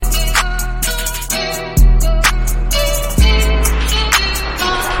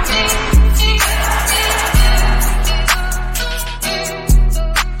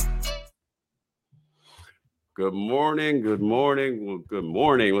Good morning. Good morning. Well, good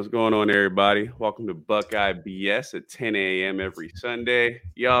morning. What's going on, everybody? Welcome to Buckeye BS at 10 a.m. every Sunday.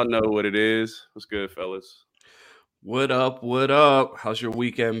 Y'all know what it is. What's good, fellas? What up? What up? How's your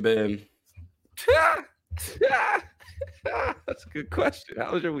weekend been? That's a good question.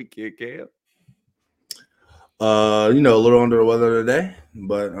 How was your weekend, Cam? A little under the weather today,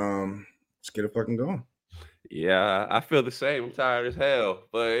 but let's get it fucking going. Yeah, I feel the same. I'm tired as hell,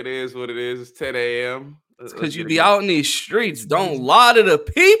 but it is what it is. It's 10 a.m. It's because you be out in these streets. Don't lie to the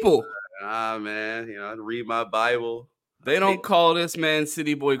people. Man. I read my Bible. They don't call this man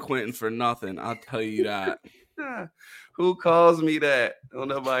City Boy Quentin for nothing. I'll tell you that. Who calls me that? Don't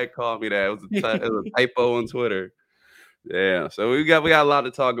nobody call me that. It was a typo on Twitter. Yeah, so we got a lot to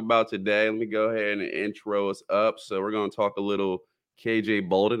talk about today. Let me go ahead and intro us up. So we're going to talk a little KJ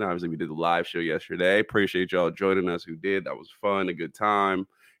Bolden. Obviously, we did the live show yesterday. Appreciate y'all joining us who did. That was fun, a good time.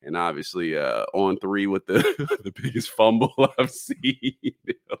 And obviously, on 3 with the biggest fumble I've seen.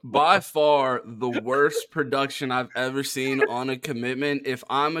 By far, the worst production I've ever seen on a commitment. If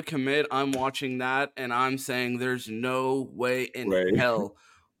I'm a commit, I'm watching that, and I'm saying there's no way in hell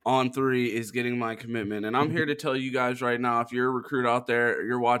On 3 is getting my commitment. And I'm here to tell you guys right now, if you're a recruit out there,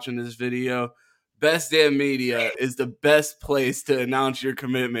 you're watching this video, Best Damn Media is the best place to announce your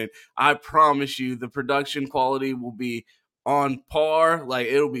commitment. I promise you, the production quality will be on par. Like,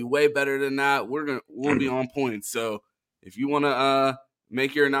 it'll be way better than that. We'll be on point. So if you want to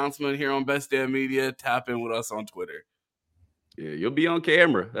make your announcement here on Best Damn Media, tap in with us on Twitter. Yeah, you'll be on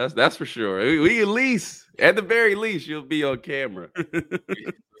camera. That's for sure. We at the very least, you'll be on camera.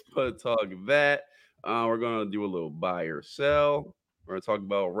 We'll talk that. We're gonna do a little buy or sell. We're gonna talk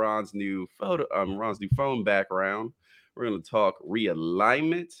about Ron's new phone background. We're gonna talk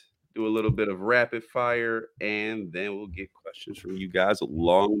realignment, do a little bit of rapid fire, and then we'll get questions from you guys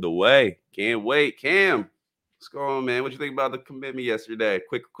along the way. Can't wait. Cam, what's going on, man? What you think about the commitment yesterday?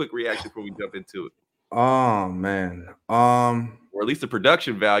 Quick reaction before we jump into it. Oh man. Or at least the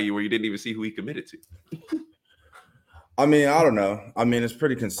production value where you didn't even see who he committed to. I mean, I don't know. I mean, it's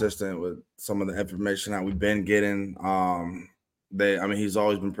pretty consistent with some of the information that we've been getting. He's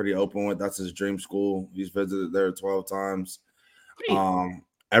always been pretty open with that's his dream school. He's visited there 12 times.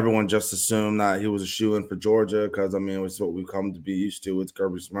 Everyone just assumed that he was a shoo-in for Georgia because, it's what we've come to be used to with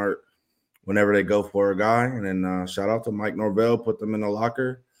Kirby Smart whenever they go for a guy. And then shout out to Mike Norvell, put them in the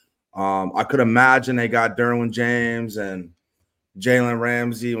locker. I could imagine they got Derwin James and Jalen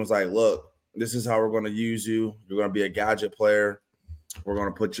Ramsey and was like, look, this is how we're going to use you. You're going to be a gadget player. We're going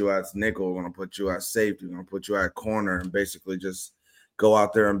to put you at nickel. We're going to put you at safety. We're going to put you at corner and basically just go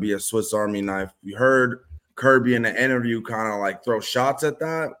out there and be a Swiss Army knife. You heard Kirby in the interview kind of like throw shots at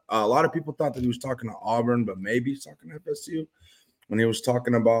that. A lot of people thought that he was talking to Auburn, but maybe he's talking to FSU when he was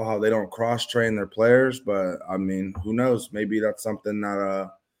talking about how they don't cross-train their players. But, who knows? Maybe that's something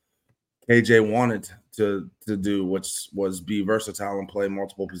that KJ wanted to do, which was be versatile and play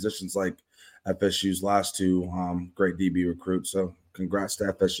multiple positions like FSU's last two great DB recruits. So congrats to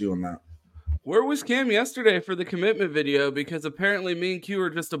FSU on that. Where was Cam yesterday for the commitment video? Because apparently me and Q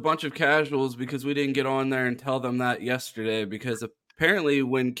are just a bunch of casuals because we didn't get on there and tell them that yesterday. Because apparently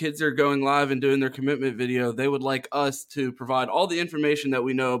when kids are going live and doing their commitment video, they would like us to provide all the information that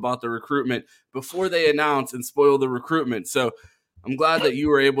we know about the recruitment before they announce and spoil the recruitment. So I'm glad that you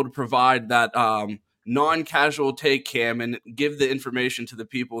were able to provide that non-casual take, Cam, and give the information to the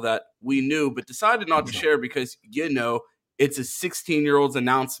people that we knew but decided not to share because, it's a 16-year-old's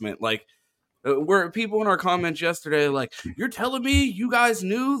announcement. Like, were people in our comments yesterday like, you're telling me you guys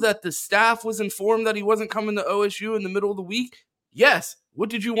knew that the staff was informed that he wasn't coming to OSU in the middle of the week? Yes. What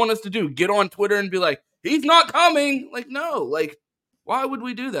did you want us to do? Get on Twitter and be like, he's not coming? Like, no. Like, why would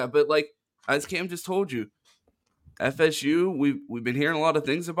we do that? But, like, as Cam just told you, FSU, we've been hearing a lot of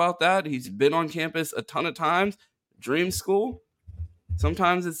things about that. He's been on campus a ton of times. Dream school.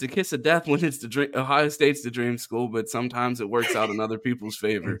 Sometimes it's the kiss of death when it's Ohio State's the dream school, but sometimes it works out in other people's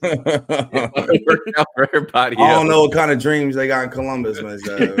favor. It worked out for everybody else. I don't know what kind of dreams they got in Columbus, man.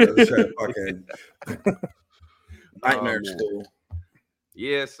 Fucking nightmare school.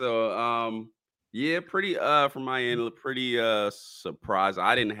 Yeah, so pretty from my end, pretty surprised.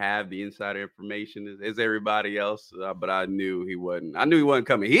 I didn't have the insider information as everybody else, but I knew he wasn't. I knew he wasn't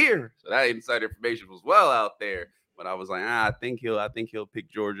coming here, so that insider information was well out there. But I was like, I think he'll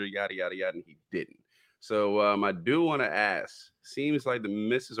pick Georgia, yada yada yada, and he didn't. So I do want to ask. Seems like the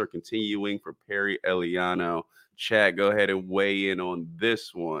misses are continuing for Perry Eliano. Chad, go ahead and weigh in on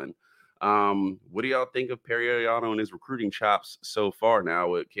this one. What do y'all think of Perry Eliano and his recruiting chops so far now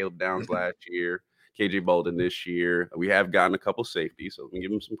with Caleb Downs last year? KJ Bolden this year. We have gotten a couple safeties, so we can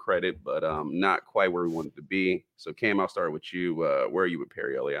give him some credit, but not quite where we wanted to be. So, Cam, I'll start with you. Where are you with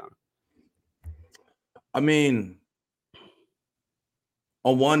Perry Eliano? I mean,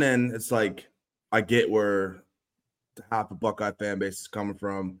 on one end, it's like I get where half the Buckeye fan base is coming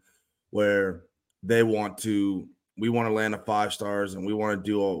from, where we want to land the 5 stars and we want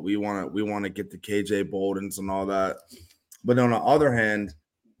to get the KJ Boldens and all that. But on the other hand,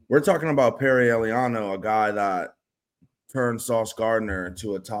 we're talking about Perry Eliano, a guy that turned Sauce Gardner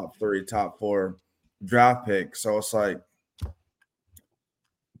into a top 3, top 4 draft pick. So it's like,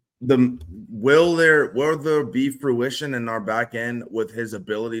 will there be fruition in our back end with his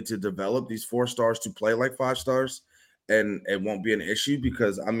ability to develop these 4 stars to play like 5 stars? And it won't be an issue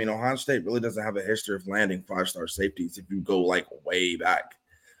because, I mean, Ohio State really doesn't have a history of landing 5-star safeties if you go like way back.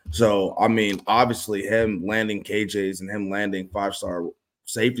 So, I mean, obviously him landing KJs and him landing 5-star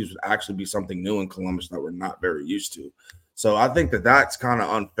safeties would actually be something new in Columbus that we're not very used to. So I think that's kind of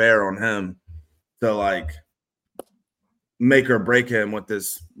unfair on him to like make or break him with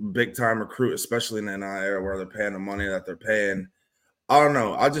this big time recruit, especially in the NIL era where they're paying the money that they're paying. I don't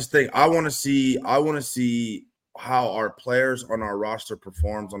know. I just think I want to see how our players on our roster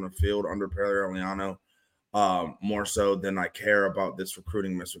performs on the field under Perry Eliano, more so than I care about this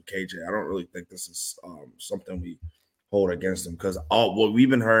recruiting miss with KJ. I don't really think this is something we hold against him because we've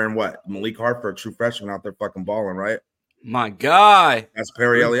been hearing Malik Hartford, true freshman out there fucking balling, right? My guy. That's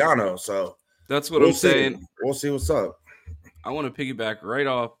Perry Eliano. So that's what I'm saying. We'll see what's up. I want to piggyback right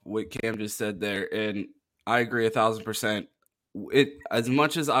off what Cam just said there, and I agree 1,000%. As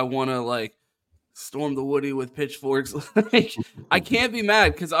much as I want to like storm the Woody with pitchforks, like I can't be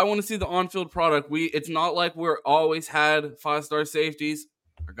mad because I want to see the on-field product. It's not like we're always had 5-star safeties.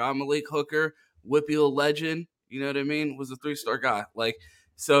 Our guy Malik Hooker, Whippeal legend, you know what I mean, was a 3-star guy. Like,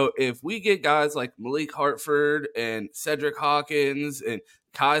 so if we get guys like Malik Hartford and Cedric Hawkins and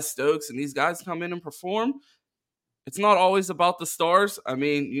Kai Stokes and these guys come in and perform, it's not always about the stars. I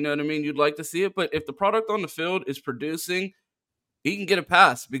mean, you know what I mean? You'd like to see it, but if the product on the field is producing, he can get a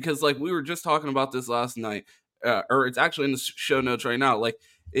pass because, like, we were just talking about this last night, or it's actually in the show notes right now. Like,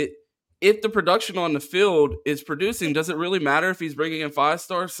 if the production on the field is producing, does it really matter if he's bringing in 5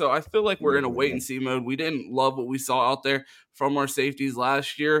 stars? So I feel like we're in a wait-and-see mode. We didn't love what we saw out there from our safeties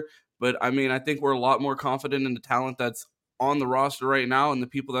last year, but, I mean, I think we're a lot more confident in the talent that's on the roster right now and the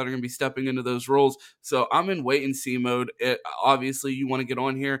people that are going to be stepping into those roles. So I'm in wait-and-see mode. Obviously, you want to get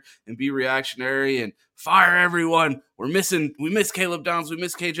on here and be reactionary and fire everyone. We miss Caleb Downs. We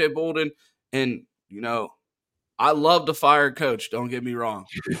miss KJ Bolden. And, you know, I love to fire a coach. Don't get me wrong.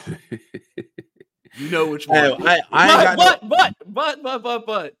 You know which one. But.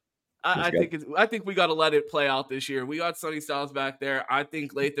 I think we got to let it play out this year. We got Sonny Styles back there. I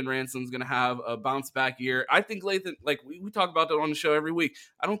think Lathan Ransom's going to have a bounce back year. I think Lathan, like we talk about that on the show every week.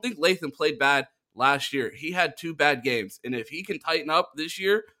 I don't think Lathan played bad last year. He had 2 bad games. And if he can tighten up this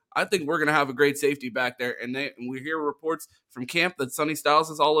year, I think we're going to have a great safety back there. And we hear reports from camp that Sonny Styles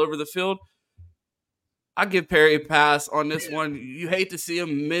is all over the field. I give Perry a pass on this one. You hate to see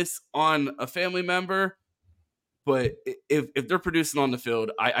him miss on a family member. But if they're producing on the field,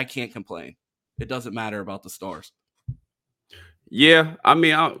 I can't complain. It doesn't matter about the stars. Yeah, I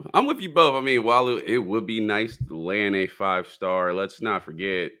mean, I'm with you both. I mean, while it would be nice to land a 5-star, let's not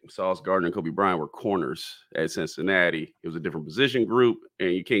forget Sauce Gardner and Kobe Bryant were corners at Cincinnati. It was a different position group,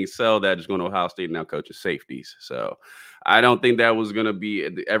 and you can't sell that just going to Ohio State and now coaching safeties. So I don't think that was going to be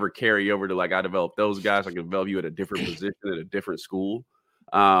ever carry over to like I developed those guys. I can develop you at a different position at a different school.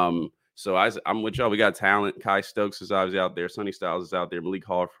 So I'm with y'all. We got talent. Kai Stokes is obviously out there. Sonny Styles is out there. Malik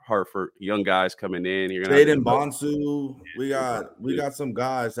Hartford, young guys coming in. Jaden Bonsu. We got some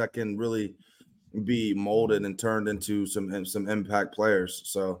guys that can really be molded and turned into some impact players.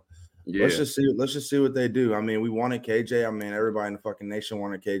 So yeah. Let's just see what they do. I mean, we wanted KJ. I mean, everybody in the fucking nation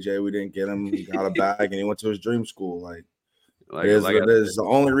wanted KJ. We didn't get him. He got a bag and he went to his dream school. It is. The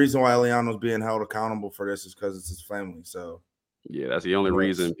only reason why Eliano's being held accountable for this is because it's his family. So. Yeah, that's the only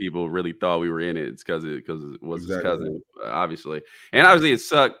reason people really thought we were in it. It's because it was his cousin, obviously. And obviously it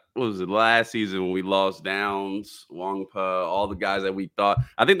sucked. What was it, last season when we lost Downs, Wongpa, all the guys that we thought.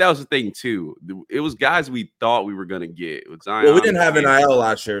 I think that was the thing, too. It was guys we thought we were going to get. Well, we didn't have NIL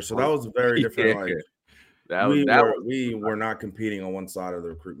last year, so that was very different. We were not competing on one side of the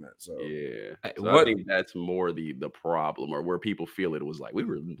recruitment. So yeah, so I think that's more the problem, or where people feel it was like we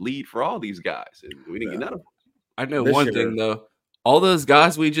were lead for all these guys, and we didn't get none of them. I know one thing, though. All those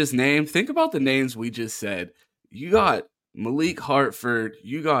guys we just named, think about the names we just said. You got Malik Hartford,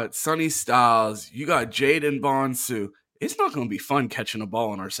 you got Sonny Styles, you got Jaden Bonsu. It's not going to be fun catching a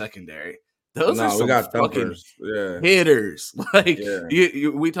ball in our secondary. Those are some we got fucking thumpers. Yeah. hitters. Like Yeah.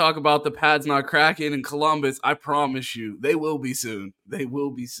 we talk about the pads not cracking in Columbus. I promise you, they will be soon. They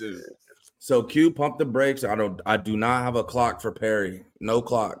will be soon. So Q, pump the brakes. I do not have a clock for Perry. No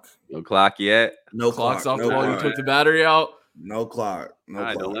clock. No clock yet. No Clock's clock. off No the wall. You clock. took the battery out. No clock. No All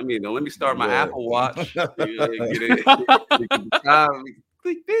right, clock. don't let me start my Yeah. Apple Watch. Get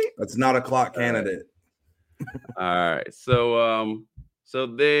it. That's not a clock candidate. All right. So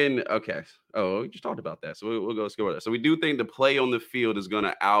then, okay. Oh, we just talked about that. So we'll go score that. So we do think the play on the field is going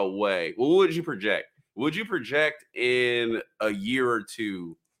to outweigh. Well, what would you project? Would you project in a year or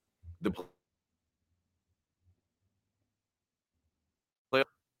two the play?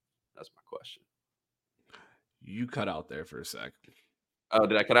 That's my question. You cut out there for a sec. Oh,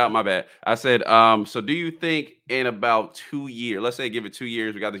 did I cut out? My bad. I said, so do you think in about 2 years, let's say give it 2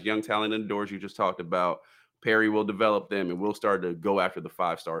 years, we got this young talent indoors you just talked about, Perry will develop them and we'll start to go after the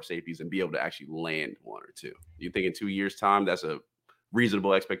 5-star safeties and be able to actually land 1 or 2. Do you think in 2 years' time that's a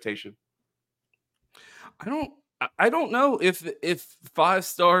reasonable expectation? I don't know if 5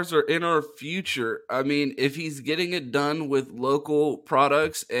 stars are in our future. I mean, if he's getting it done with local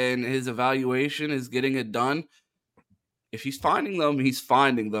products and his evaluation is getting it done, if he's finding them, he's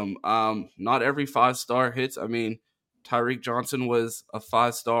finding them. Not every 5-star hits. I mean, Tyreek Johnson was a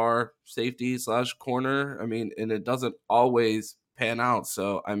 5-star safety / corner. I mean, and it doesn't always pan out.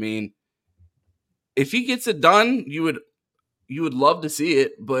 So, I mean, if he gets it done, you would love to see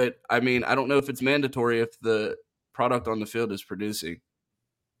it. But, I mean, I don't know if it's mandatory if the product on the field is producing.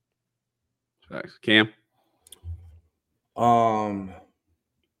 Thanks. Cam?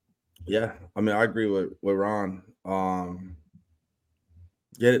 Yeah. I mean, I agree with Ron.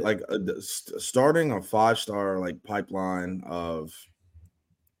 Get it like starting a 5-star like pipeline of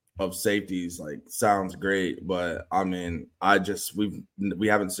safeties like sounds great, but I mean, we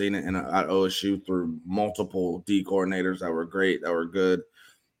haven't seen it at OSU through multiple D coordinators that were great, that were good.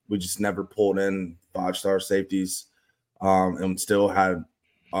 We just never pulled in 5-star safeties, and still had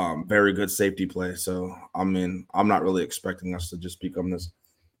very good safety play. So I mean, I'm not really expecting us to just become this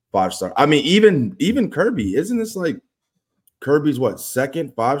 5-star. I mean, even Kirby, isn't this like Kirby's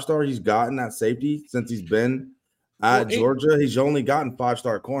second 5-star he's gotten at safety since he's been at Georgia? He's only gotten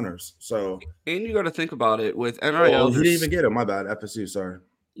 5-star corners. So, and you got to think about it with NIL. Oh, he didn't even get him. My bad. FSU. Sorry.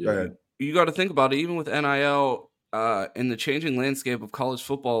 Go ahead. You got to think about it. Even with NIL, in the changing landscape of college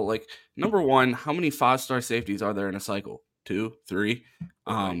football, like number one, how many 5-star safeties are there in a cycle? 2, 3.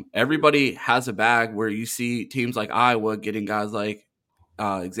 Everybody has a bag where you see teams like Iowa getting guys like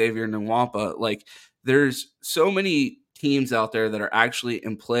Xavier Nwampa. Like there's so many teams out there that are actually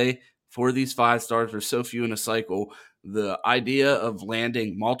in play for these 5 stars. There's so few in a cycle. The idea of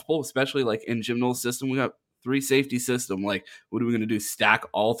landing multiple, especially like in Jim Knowles' system, we got 3 safety system. Like, what are we going to do? Stack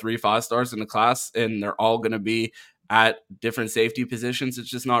all 3 5-stars in the class and they're all going to be at different safety positions? It's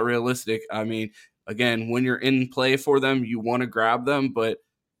just not realistic. I mean, again, when you're in play for them, you want to grab them, but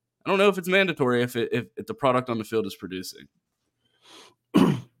I don't know if it's mandatory if the product on the field is producing.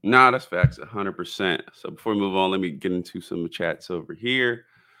 Nah, that's facts, 100%. So before we move on, let me get into some chats over here.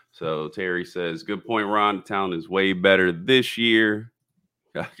 So Terry says, good point, Ron. The talent is way better this year.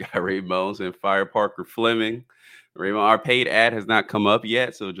 Got Ray Bones and Fire Parker Fleming. Raymond, our paid ad has not come up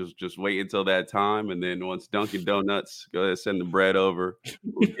yet, so just wait until that time. And then once Dunkin' Donuts, go ahead and send the bread over.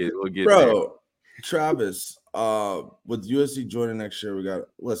 We'll get Bro, there. Travis, with USC joining next year,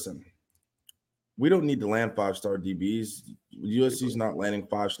 we don't need to land 5-star DBs. USC's not landing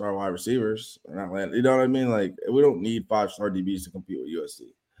 5-star wide receivers. They're not landing, you know what I mean? Like, we don't need 5-star DBs to compete with USC.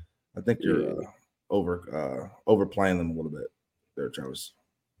 I think you're overplaying them a little bit there, Travis.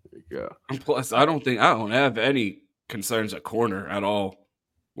 There you go. And plus, I don't have any concerns at corner at all.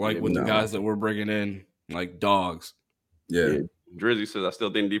 Like with the guys that we're bringing in, like dogs. Yeah. Drizzy says, I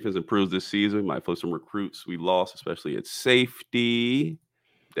still think defense improves this season. Might flip some recruits we lost, especially at safety.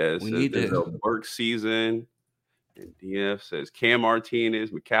 That says there's a work season. And DF says Cam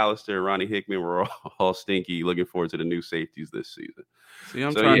Martinez, McAllister, Ronnie Hickman were all stinky. Looking forward to the new safeties this season. See,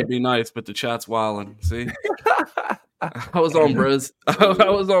 I'm trying to be nice, but the chat's wilding. See, I was on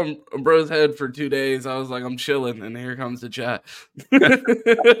bro's head for 2 days. I was like, I'm chilling, and here comes the chat.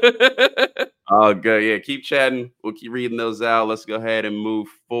 Oh, good. Yeah, keep chatting. We'll keep reading those out. Let's go ahead and move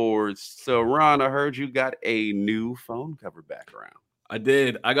forward. So, Ron, I heard you got a new phone cover background. I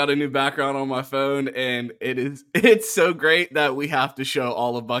did. I got a new background on my phone, and it's so great that we have to show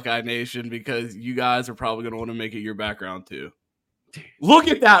all of Buckeye Nation because you guys are probably going to want to make it your background too. Look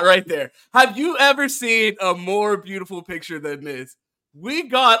at that right there. Have you ever seen a more beautiful picture than this? We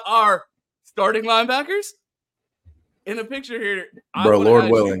got our starting linebackers in a picture here. Bro, Lord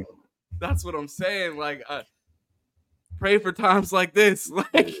willing. That's what I'm saying. Like, pray for times like this.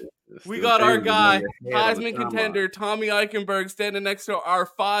 Like, we got our guy, Heisman contender Tommy Eichenberg, standing next to our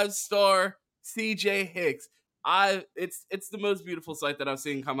 5-star CJ Hicks. It's the most beautiful sight that I've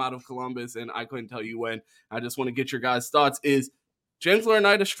seen come out of Columbus, and I couldn't tell you when. I just want to get your guys' thoughts. Is James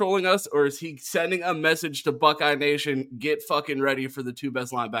Laurinaitis trolling us, or is he sending a message to Buckeye Nation? Get fucking ready for the 2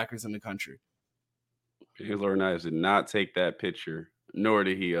 best linebackers in the country. James Laurinaitis did not take that picture, nor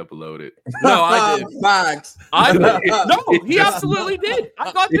did he upload it. No, I did. Facts. I did. No, he absolutely did.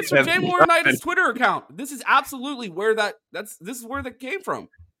 I got this from James Laurinaitis' Twitter account. This is absolutely where that came from.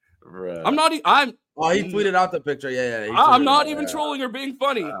 Bruh. He tweeted out the picture. Yeah. I'm not even trolling or being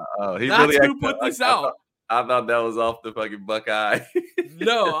funny. That's who put this out. I thought that was off the fucking Buckeye.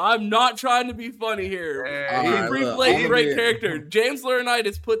 No, I'm not trying to be funny here. Great character. James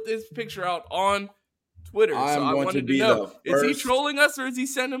Laurinaitis put this picture out on Twitter. I wanted to know, is he trolling us or is he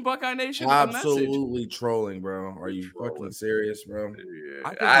sending Buckeye Nation a message? Absolutely trolling, bro. Are you fucking serious, bro? Yeah.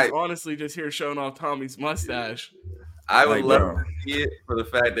 I think he's honestly just here showing off Tommy's mustache. I would love to see it for the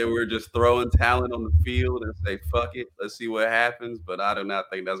fact that we're just throwing talent on the field and say, fuck it, let's see what happens. But I do not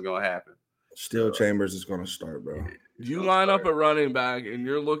think that's going to happen. Still Chambers is going to start, bro. You line up a running back and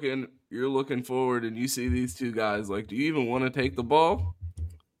you're looking forward and you see these 2 guys. Like, do you even want to take the ball?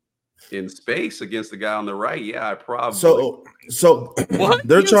 In space against the guy on the right, yeah, I probably. So what?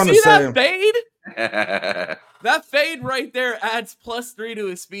 They're trying to say that fade? That fade right there adds +3 to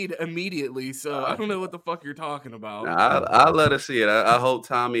his speed immediately. So I don't know what the fuck you're talking about. I'll let us see it. I hope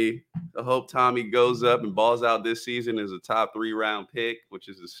Tommy goes up and balls out this season as a top 3 round pick, which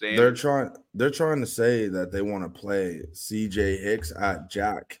is the standard. They're trying to say that they want to play CJ Hicks at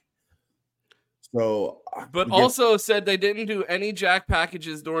Jack. So, but also said they didn't do any Jack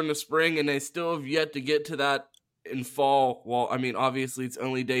packages during the spring, and they still have yet to get to that in fall. Well, I mean, obviously it's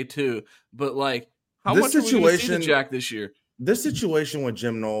only day 2, but like, how much are we going to see the Jack this year? This situation with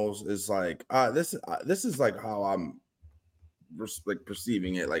Jim Knowles is like this is like how I'm like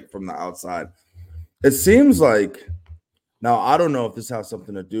perceiving it, like from the outside. It seems like, now I don't know if this has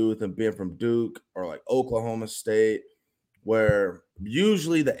something to do with him being from Duke or like Oklahoma State, where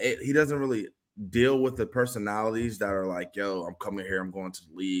usually he doesn't really deal with the personalities that are like, yo, I'm coming here, I'm going to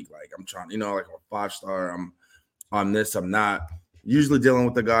the league, like I'm trying, like a 5-star, I'm this, I'm not. Usually dealing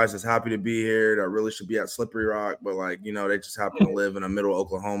with the guys that's happy to be here, that really should be at Slippery Rock, but like, they just happen to live in the middle of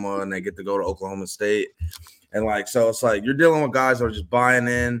Oklahoma and they get to go to Oklahoma State. And like, so it's like you're dealing with guys that are just buying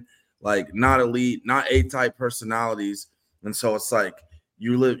in, like not elite, not A-type personalities. And so it's like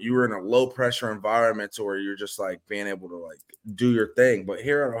you were in a low pressure environment to where you're just like being able to like do your thing. But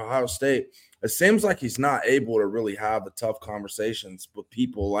here at Ohio State, it seems like he's not able to really have the tough conversations with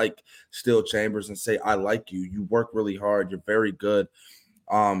people like Steele Chambers and say, I like you. You work really hard. You're very good.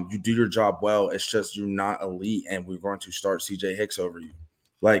 You do your job well. It's just you're not elite, and we're going to start CJ Hicks over you.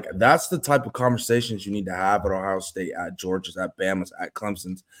 Like, that's the type of conversations you need to have at Ohio State, at Georgia's, at Bama's, at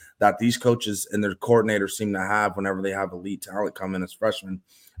Clemson's, that these coaches and their coordinators seem to have whenever they have elite talent come in as freshmen,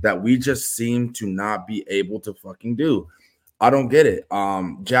 that we just seem to not be able to fucking do. I don't get it.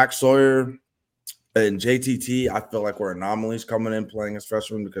 Jack Sawyer and JTT, I feel like we're anomalies coming in playing as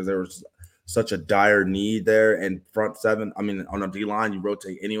freshmen because there was such a dire need there. And front 7, I mean, on a D-line, you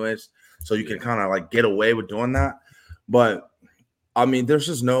rotate anyways. So you can kind of like get away with doing that. But, I mean, there's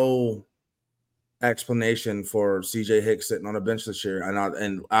just no explanation for CJ Hicks sitting on a bench this year.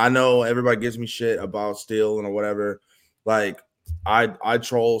 And I know everybody gives me shit about Steele and whatever. Like, I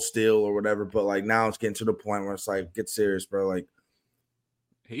troll Steele or whatever, but like now it's getting to the point where it's like, get serious, bro. Like,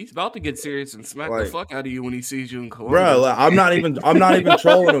 he's about to get serious and smack the fuck out of you when he sees you in Columbus. Bro, like, I'm not even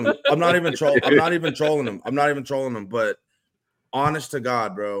trolling him. I'm not even trolling him. But honest to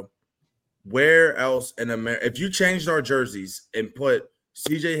God, bro, where else in America, if you changed our jerseys and put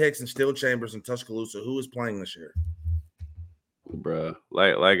CJ Hicks and Steele Chambers and Tuscaloosa, who is playing this year? Bro,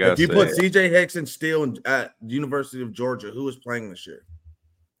 like I said, if you put CJ Hicks and Steele at the University of Georgia, who is playing this year?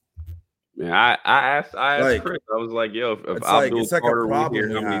 Man, I asked Chris. I was like, "Yo, if Abdul Carter was here,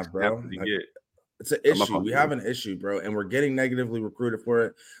 how many snaps did he get?" It's an issue. We have an issue, bro, and we're getting negatively recruited for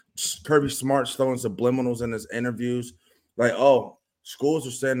it. Kirby Smart's throwing subliminals in his interviews, like, "Oh, schools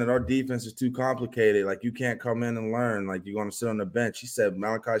are saying that our defense is too complicated. Like, you can't come in and learn. Like, you're going to sit on the bench." He said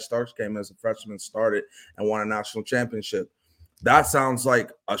Malachi Starks came as a freshman, started, and won a national championship. That sounds like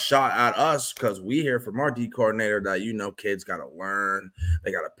a shot at us because we hear from our D coordinator that, kids got to learn.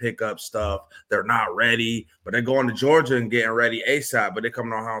 They got to pick up stuff. They're not ready, but they're going to Georgia and getting ready ASAP, but they're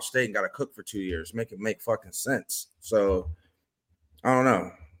coming to Ohio State and got to cook for 2 years. Make it make fucking sense. So, I don't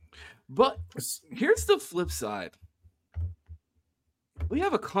know. But here's the flip side. We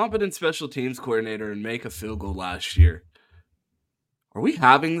have a competent special teams coordinator and make a field goal last year. Are we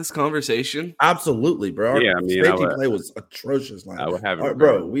having this conversation? Absolutely, bro. Our safety play was atrocious. I would have it,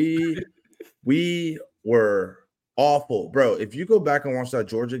 bro. We were awful, bro. If you go back and watch that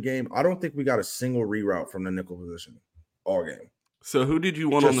Georgia game, I don't think we got a single reroute from the nickel position all game. So who did you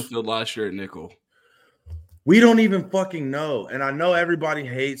want on the field last year at nickel? We don't even fucking know. And I know everybody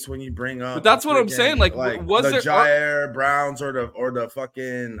hates when you bring up. But that's what I'm saying. Like was the there Jair Browns or the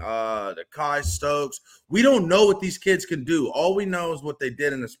fucking the Kai Stokes? We don't know what these kids can do. All we know is what they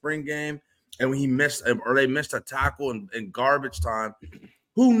did in the spring game, and when he missed or they missed a tackle in garbage time.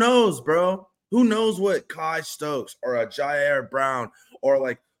 Who knows, bro? Who knows what Kai Stokes or a Jair Brown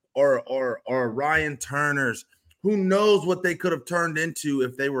or Ryan Turner's? Who knows what they could have turned into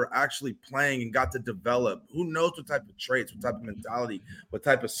if they were actually playing and got to develop? Who knows what type of traits, what type of mentality, what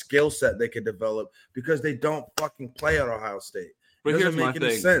type of skill set they could develop because they don't fucking play at Ohio State. But here's my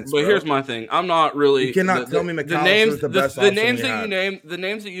thing. Here's my thing. I'm not really. You cannot tell me McAllister's the best option. The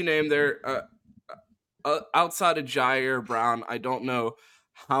names that you name, they're outside of Jair Brown. I don't know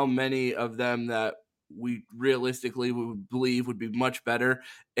how many of them that we realistically would believe would be much better.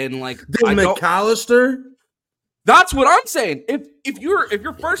 And like McAllister. That's what I'm saying. If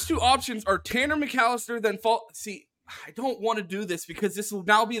your first two options are Tanner McAllister, then I don't want to do this because this will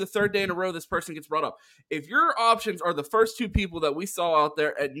now be the third day in a row this person gets brought up. If your options are the first two people that we saw out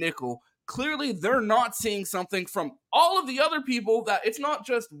there at nickel, clearly they're not seeing something from all of the other people that it's not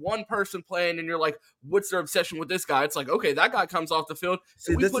just one person playing and you're like, what's their obsession with this guy? It's like, okay, that guy comes off the field.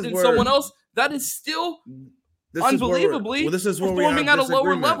 If we put in someone else that is still unbelievably performing at a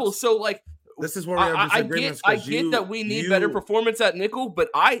lower level. So like, this is where we have disagreements. I get that we need better performance at nickel, but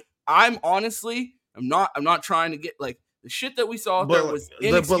I'm honestly, I'm not trying to get like the shit that we saw there was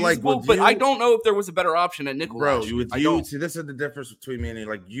inexcusable. But I don't know if there was a better option at nickel. Bro, see, this is the difference between me and you.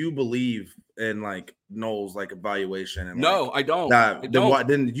 Like, you believe in like Knowles' like evaluation, and no, I don't.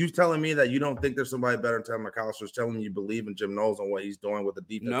 Then you telling me that you don't think there's somebody better than McAllister's telling me you believe in Jim Knowles and what he's doing with the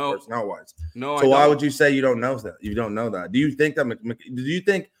defense personnel wise. No, so why would you say you don't know that? You don't know that. Do you think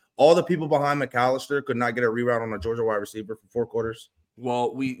that all the people behind McAllister could not get a reroute on a Georgia wide receiver for 4 quarters?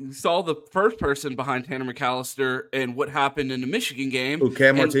 Well, we saw the first person behind Tanner McAllister and what happened in the Michigan game. Who,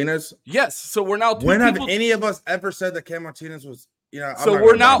 Cam Martinez? Yes. So we're now. Have any of us ever said that Cam Martinez was?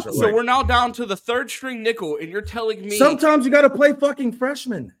 We're now down to the third string nickel, and you're telling me sometimes you got to play fucking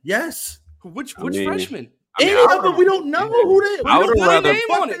freshmen. Yes. Which freshman? Any of them, we don't know who they. I would rather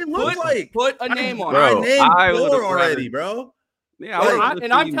put a name on it. I named 4 already, bro. Yeah,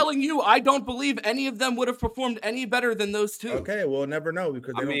 I'm telling you, I don't believe any of them would have performed any better than those two. Okay, we'll never know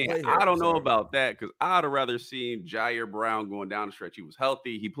because they don't play here. I don't know about that because I'd have rather seen Jair Brown going down the stretch. He was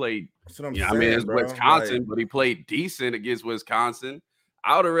healthy. He played. That's what I'm saying, it's Wisconsin, but he played decent against Wisconsin.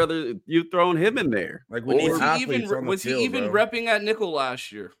 I would have rather you thrown him in there. Like, was he even repping at nickel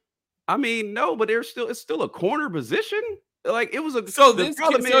last year? I mean, no, but it's still a corner position. Like, it was a so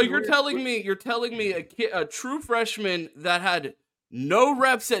you're telling me a true freshman that had no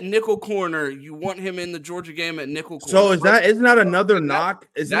reps at nickel corner, you want him in the Georgia game at nickel corner. So isn't that another knock?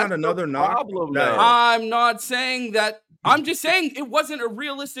 Isn't that another knock? No. I'm not saying that. I'm just saying it wasn't a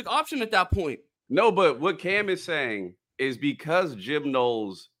realistic option at that point. No, but what Cam is saying is because Jim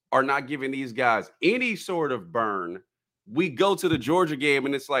Knowles are not giving these guys any sort of burn, we go to the Georgia game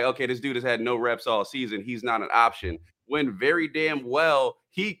and it's like, okay, this dude has had no reps all season. He's not an option. When very damn well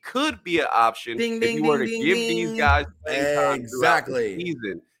he could be an option if you were to give these guys playing time exactly the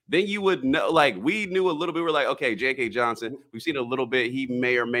season. Then you would know, like, we knew a little bit. We're like, okay, J.K. Johnson, we've seen a little bit. He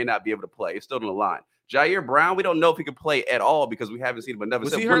may or may not be able to play. It's still on the line. Jair Brown, we don't know if he could play at all because we haven't seen him enough.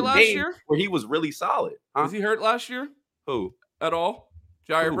 Was he hurt last year? Where he was really solid. Huh? Was he hurt last year? Who? At all?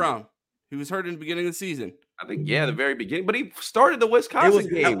 Jair Brown. He was hurt in the beginning of the season. I think, the very beginning. But he started the Wisconsin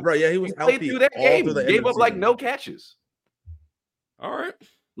game. Right, yeah, he was healthy. Played through that game. He gave up, like, no catches. All right.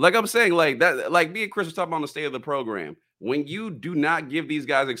 Like I'm saying, like that, like me and Chris was talking about the state of the program. When you do not give these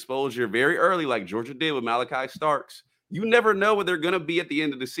guys exposure very early, like Georgia did with Malachi Starks, you never know what they're going to be at the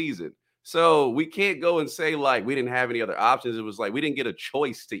end of the season. So we can't go and say like we didn't have any other options. It was like we didn't get a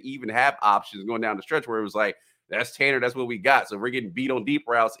choice to even have options going down the stretch where it was like, that's Tanner, that's what we got. So if we're getting beat on deep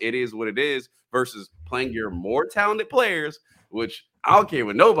routes, it is what it is, versus playing your more talented players, which I don't care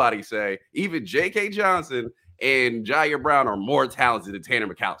what nobody say, even J.K. Johnson and Jair Brown are more talented than Tanner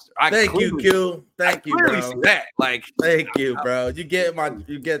McAllister. Thank you, Q. Thank you, bro. See that. Like, thank you, bro. You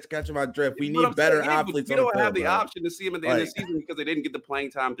get catching my drift. We need better athletes. We don't have the option to see them at the end of the season because they didn't get the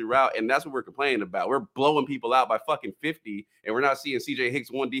playing time throughout, and that's what we're complaining about. We're blowing people out by fucking 50, and we're not seeing CJ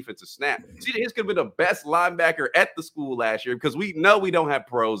Hicks one defensive snap. CJ Hicks could have been the best linebacker at the school last year because we know we don't have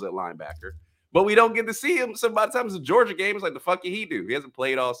pros at linebacker, but we don't get to see him. So by the time it's a Georgia game, it's like the fuck did he do? He hasn't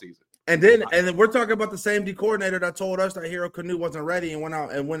played all season. And then we're talking about the same D coordinator that told us that Hero Kanu wasn't ready and went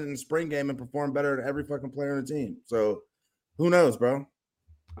out and went in the spring game and performed better than every fucking player on the team. So who knows, bro?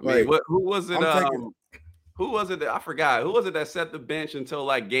 I mean, who was it? Who was it? I forgot. Who was it that set the bench until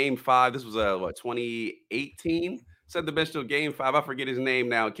like game 5? This was 2018. Set the bench till game 5. I forget his name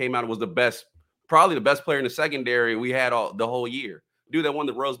now. Came out and was probably the best player in the secondary we had the whole year. Dude that won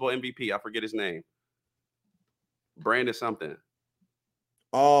the Rose Bowl MVP. I forget his name. Brandon something.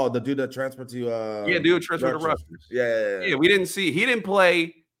 Oh, the dude that transferred to dude transferred to Rutgers. Yeah. We didn't see. He didn't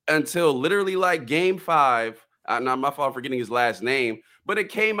play until literally like game 5. Not my fault for getting his last name, but it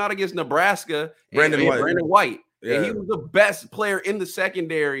came out against Nebraska. Brandon White. Yeah. And he was the best player in the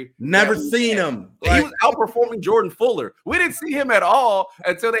secondary. Never seen him. He was outperforming Jordan Fuller. We didn't see him at all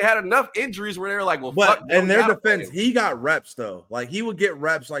until they had enough injuries where they were like, well, fuck. In their defense, he got reps though. Like he would get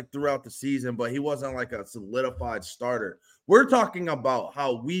reps like throughout the season, but he wasn't like a solidified starter. We're talking about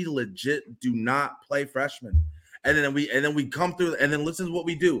how we legit do not play freshmen. And then we come through and then listen to what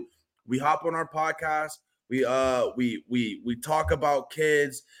we do. We hop on our podcast. We talk about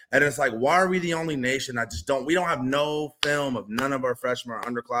kids, and it's like, why are we the only nation we don't have no film of none of our freshmen or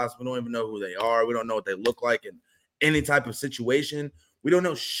underclass. We don't even know who they are. We don't know what they look like in any type of situation. We don't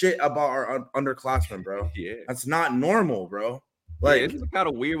know shit about our underclassmen, bro. Yeah. That's not normal, bro. Like, it's kind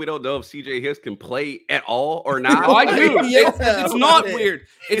of weird. We don't know if CJ Hicks can play at all or not. I do. It's not weird.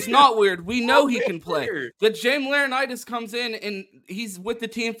 It's not weird. We know he can play. But James Laurinaitis comes in and he's with the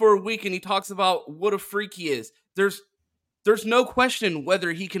team for a week and he talks about what a freak he is. There's no question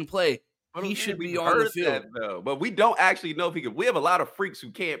whether he can play. He should be on the field. Though, but we don't actually know if he can. We have a lot of freaks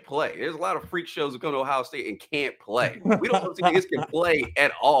who can't play. There's a lot of freak shows who come to Ohio State and can't play. We don't know if CJ Hicks can play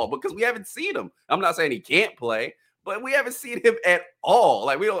at all because we haven't seen him. I'm not saying he can't play, but we haven't seen him at all.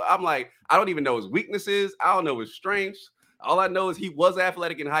 Like I don't even know his weaknesses. I don't know his strengths. All I know is he was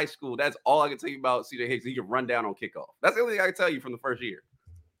athletic in high school. That's all I can tell you about CJ Hicks. He can run down on kickoff. That's the only thing I can tell you from the first year.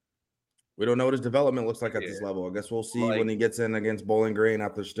 We don't know what his development looks like at this level. I guess we'll see when he gets in against Bowling Green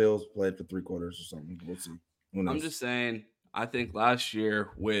after Stills played for 3 quarters or something. We'll see. I'm just saying, I think last year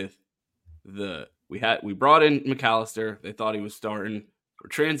with we brought in McAllister. They thought he was starting. We're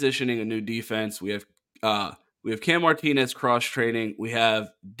transitioning a new defense. We have Cam Martinez cross training. We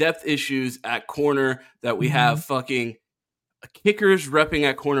have depth issues at corner that we have fucking kickers repping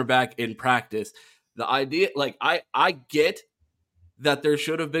at cornerback in practice. The idea, like I get that there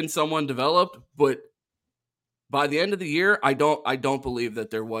should have been someone developed, but by the end of the year, I don't believe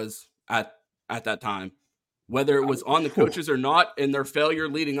that there was at that time. Whether it was on the coaches or not, and their failure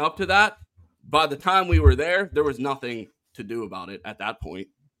leading up to that, by the time we were there was nothing to do about it at that point.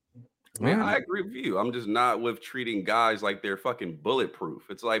 Man, I agree with you. I'm just not with treating guys like they're fucking bulletproof.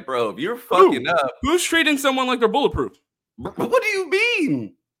 It's like, bro, if you're fucking up. Who's treating someone like they're bulletproof? What do you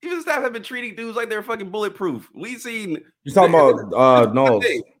mean? Even staff have been treating dudes like they're fucking bulletproof. We've seen. You're talking about Knowles.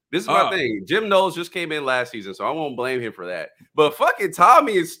 This is my thing. Jim Knowles just came in last season, so I won't blame him for that. But fucking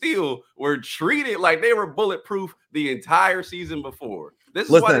Tommy and Steele were treated like they were bulletproof the entire season before.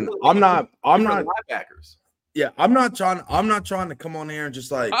 Listen, I'm not linebackers. Yeah, I'm not trying to come on here and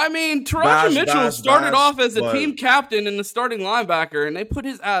just like. I mean, Taraji Mitchell started off as a team captain and the starting linebacker, and they put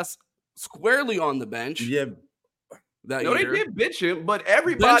his ass squarely on the bench. Yeah. They did bench him, but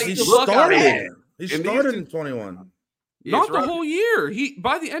everybody started. He started in 21. Not the whole year.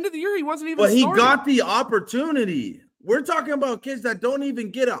 By the end of the year, he wasn't even. But he got the opportunity. We're talking about kids that don't even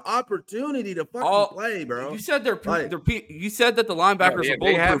get an opportunity to fucking play, bro. You said you said that the linebackers are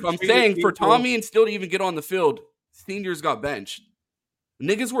bulletproof. I'm saying for Tommy and Steele to even get on the field, seniors got benched.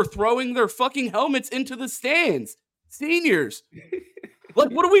 Niggas were throwing their fucking helmets into the stands. Seniors.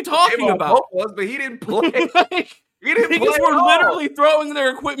 Like, what are we talking about? But he didn't play. Niggas were literally throwing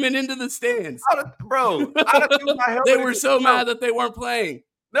their equipment into the stands. They were so mad that they weren't playing.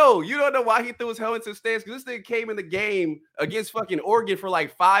 No, you don't know why he threw his helmets in stands, because this thing came in the game against fucking Oregon for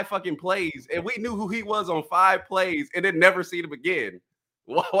like 5 fucking plays, and we knew who he was on 5 plays and then never seen him again.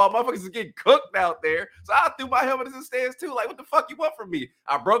 while motherfuckers is getting cooked out there. So I threw my helmet in the stands too. Like, what the fuck you want from me?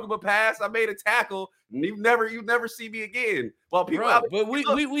 I broke him a pass. I made a tackle. And you never see me again. While people out but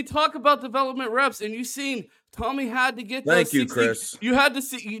we talk about development reps, and you seen Tommy had to get Thank those you, 60, Chris. You had to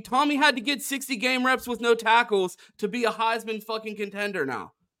see Tommy had to get 60 game reps with no tackles to be a Heisman fucking contender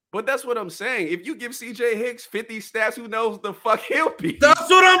now. But that's what I'm saying. If you give CJ Hicks 50 snaps, who knows the fuck he'll be? That's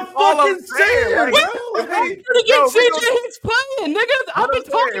what I'm fucking saying, like, bro. I'm gonna get CJ Hicks playing, nigga. I've been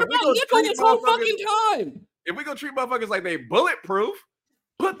talking about nickel this whole fucking time. If we gonna treat motherfuckers like they bulletproof,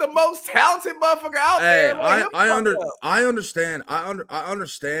 put the most talented motherfucker out Hey, there. I understand. I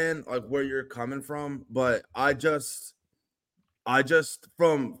understand like where you're coming from, but I just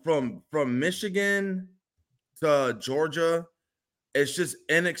from Michigan to Georgia, it's just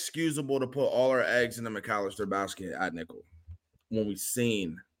inexcusable to put all our eggs in the McAllister basket at nickel when we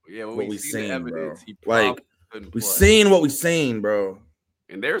seen what we seen, bro. Like we seen what we seen, bro.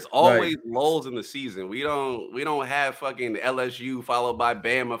 And there's always lulls in the season. We don't have fucking LSU followed by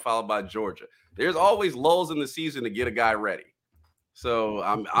Bama followed by Georgia. There's always lulls in the season to get a guy ready. So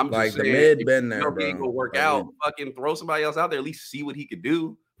I'm like just the saying, mid been there, bro. bro. He gonna work out. Fucking throw somebody else out there. At least see what he could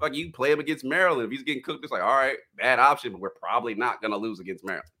do. Fuck, you play him against Maryland. If he's getting cooked, it's like, all right, bad option, but we're probably not gonna lose against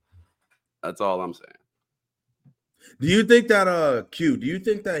Maryland. That's all I'm saying. Do you think that Q? Do you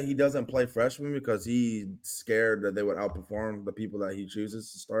think that he doesn't play freshman because he's scared that they would outperform the people that he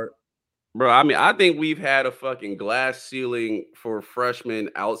chooses to start? Bro, I mean, I think we've had a fucking glass ceiling for freshmen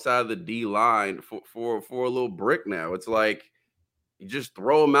outside the D line for a little brick now. It's like you just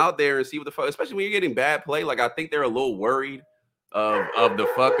throw them out there and see what the fuck. Especially when you're getting bad play. Like I think they're a little worried of the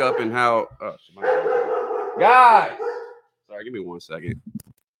fuck up and how. Oh, guys, sorry, give me 1 second.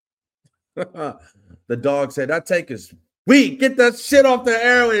 The dog said, "That take is weak. Get that shit off the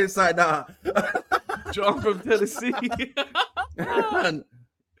airways." Like, nah. John from Tennessee. Get that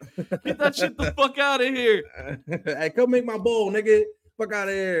shit the fuck out of here. Hey, come make my bowl, nigga. Fuck out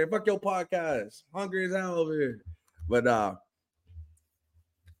of here. Fuck your podcast. Hungry as hell over here. But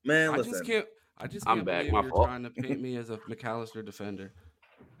man, listen. I just can't believe you're trying to paint me as a McAllister defender.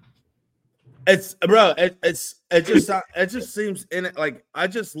 It's bro, it just seems in it like I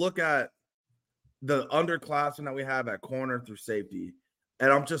just look at the underclassmen that we have at corner through safety,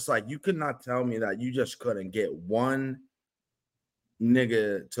 and I'm just like, you could not tell me that you just couldn't get one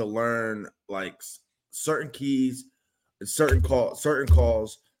nigga to learn like certain keys, certain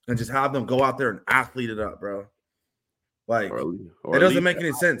calls, and just have them go out there and athlete it up, bro. Like it doesn't make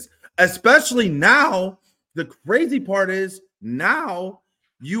any sense. Especially now, the crazy part is now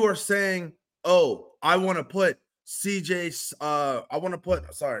you are saying, "Oh, I want to put I want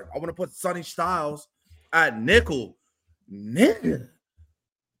to put Sonny Styles at nickel." Nigga,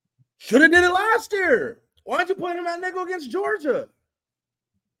 should have did it last year. Why don't you put him at nickel against Georgia?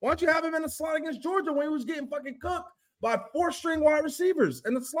 Why don't you have him in the slot against Georgia when he was getting fucking cooked by 4-string wide receivers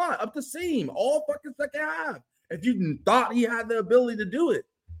in the slot up the seam all fucking second half? If you thought he had the ability to do it,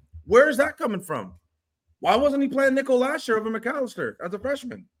 where is that coming from? Why wasn't he playing nickel last year over McAllister as a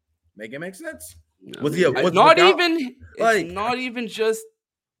freshman? Make it make sense. Was he not even just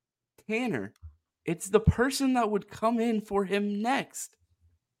Tanner. It's the person that would come in for him next.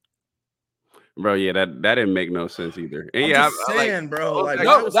 Bro, yeah, that didn't make no sense either. And I'm yeah, just saying, bro. Like,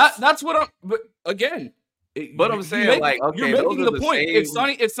 no, that's what I'm. But again, but I'm saying, you're making the point.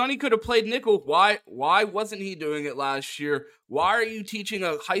 If Sonny could have played nickel, why wasn't he doing it last year? Why are you teaching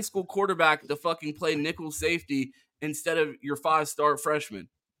a high school quarterback to fucking play nickel safety instead of your 5-star freshman?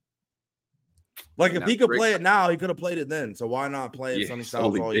 Like, if he could play it now, he could have played it then. So why not play it Sonny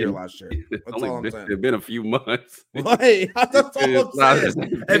Styles all year last year? That's all I'm saying. It's been a few months. Hey, that's all I'm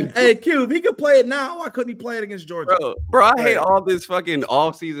saying. Hey, Q, if he could play it now, why couldn't he play it against Georgia? Bro, I hate all this fucking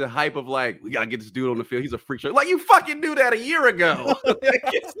off-season hype of like, we gotta get this dude on the field. He's a freak show. Like, you fucking knew that a year ago.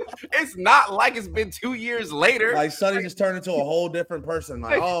 It's not like it's been 2 years later. Like, Sonny just turned into a whole different person.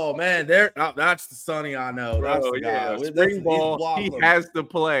 Like, oh man, that's the Sonny I know. Bro, that's the guy. Spring ball, he has to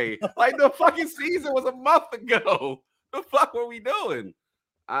play. Like, the fucking season was a month ago. The fuck were we doing?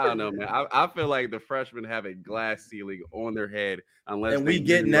 I don't know, man. I feel like the freshmen have a glass ceiling on their head unless we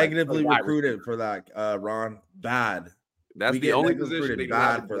get negatively recruited for that, Ron. Bad. That's the only position they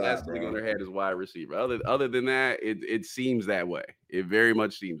have a glass ceiling on their head is wide receiver. Other than that, it seems that way. It very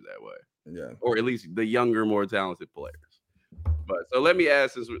much seems that way. Yeah. Or at least the younger, more talented players. But so let me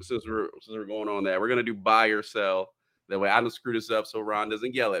ask, since we're going on that, we're gonna do buy or sell. That way I don't screw this up so Ron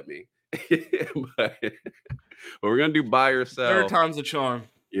doesn't yell at me. but we're gonna do buy or sell. Third time's a charm.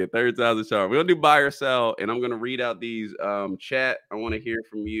 Yeah, third time's a charm. We're gonna do buy or sell, and I'm gonna read out these chat. I want to hear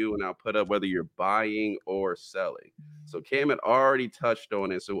from you, and I'll put up whether you're buying or selling. So Cam had already touched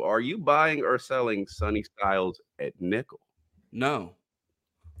on it. So are you buying or selling Sonny Styles at nickel? No.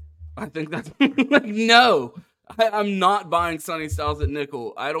 I think that's like no. I'm not buying Sonny Styles at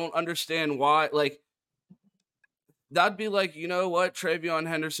nickel. I don't understand why. Like that'd be like, you know what? Travion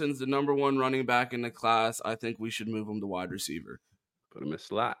Henderson's the number 1 running back in the class. I think we should move him to wide receiver. Put him in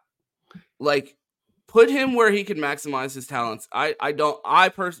slot. Like, put him where he can maximize his talents.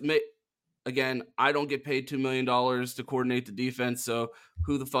 I personally, again, I don't get paid $2 million to coordinate the defense. So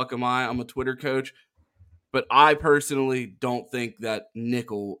who the fuck am I? I'm a Twitter coach. But I personally don't think that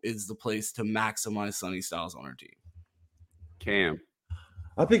nickel is the place to maximize Sonny Styles on our team. Cam.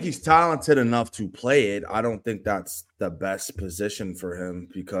 I think he's talented enough to play it. I don't think that's the best position for him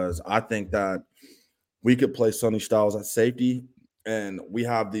because I think that we could play Sonny Styles at safety, and we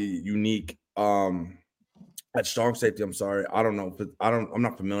have the unique at strong safety. I'm sorry, I don't know. I'm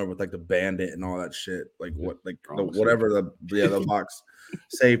not familiar with like the bandit and all that shit. Like what, like whatever the box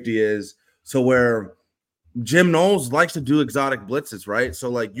safety is. So where Jim Knowles likes to do exotic blitzes, right? So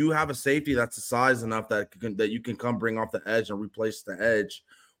like you have a safety that's the size enough that you can come bring off the edge and replace the edge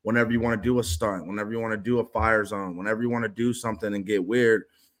whenever you want to do a stunt, whenever you want to do a fire zone, whenever you want to do something and get weird.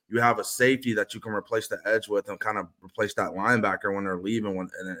 You have a safety that you can replace the edge with and kind of replace that linebacker when they're leaving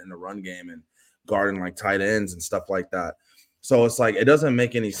in the run game and guarding like tight ends and stuff like that. So it's like it doesn't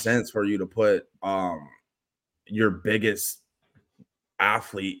make any sense for you to put your biggest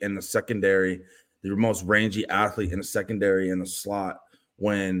athlete in the secondary, your most rangy athlete in the secondary in the slot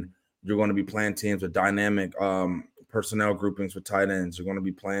when you're going to be playing teams with dynamic personnel groupings with tight ends. You're going to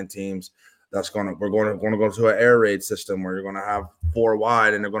be playing teams we're going to go to an air raid system where you're going to have 4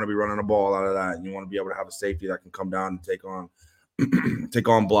 wide and they're going to be running the ball out of that. And you want to be able to have a safety that can come down and take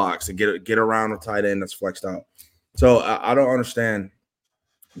on blocks and get around a tight end that's flexed out. So I don't understand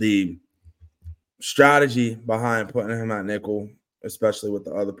the strategy behind putting him at nickel, especially with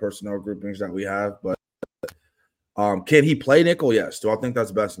the other personnel groupings that we have. But can he play nickel? Yes. Do I think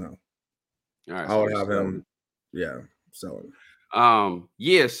that's best now? All right, I would have him. Yeah, selling.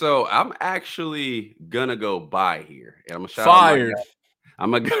 Yeah, so I'm actually gonna go buy here, and I'm gonna shout Fired. out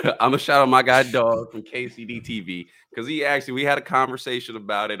I'm a shout out my guy Dog from KCD TV because we had a conversation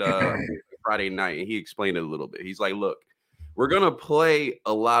about it Friday night, and he explained it a little bit. He's like, look, we're gonna play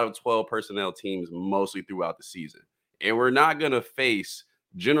a lot of 12 personnel teams mostly throughout the season, and we're not gonna face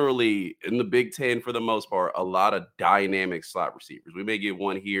generally in the Big Ten for the most part a lot of dynamic slot receivers. We may get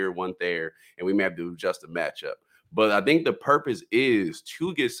one here, one there, and we may have to adjust the matchup. But I think the purpose is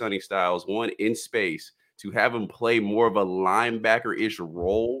to get Sonny Styles one in space, to have him play more of a linebacker-ish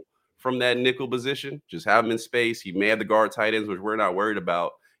role from that nickel position. Just have him in space. He may have the guard tight ends, which we're not worried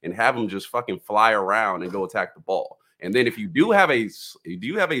about, and have him just fucking fly around and go attack the ball. And then if you do have a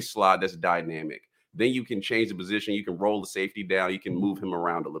slot that's dynamic, then you can change the position. You can roll the safety down. You can move him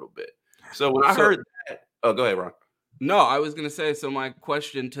around a little bit. So when I heard that, oh, go ahead, Ron. No, I was going to say, so my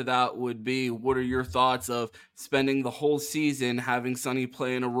question to that would be, what are your thoughts of spending the whole season having Sonny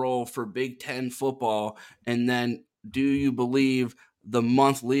play in a role for Big Ten football? And then do you believe the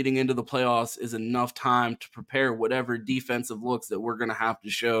month leading into the playoffs is enough time to prepare whatever defensive looks that we're going to have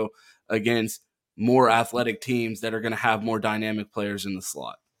to show against more athletic teams that are going to have more dynamic players in the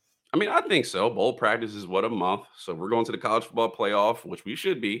slot? I mean, I think so. Bowl practice is a month. So we're going to the college football playoff, which we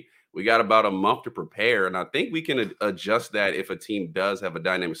should be. We got about a month to prepare, and I think we can adjust that if a team does have a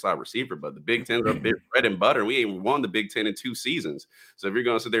dynamic slot receiver. But the Big Ten's our bread and butter. We ain't won the Big Ten in 2 seasons. So if you're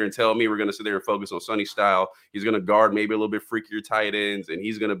going to sit there and tell me we're going to sit there and focus on Sonny Style, he's going to guard maybe a little bit freakier tight ends, and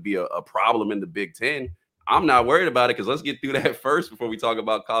he's going to be a problem in the Big Ten, I'm not worried about it because let's get through that first before we talk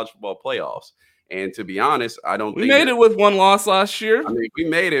about college football playoffs. And to be honest, I don't think we made it with 1 loss last year. I mean, we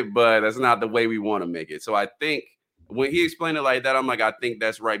made it, but that's not the way we want to make it. So I think when he explained it like that, I'm like, I think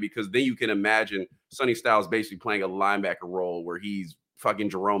that's right, because then you can imagine Sonny Styles basically playing a linebacker role where he's fucking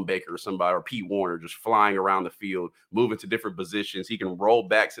Jerome Baker or somebody, or Pete Warner, just flying around the field, moving to different positions. He can roll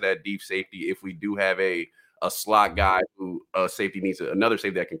back to that deep safety if we do have a slot guy who safety needs another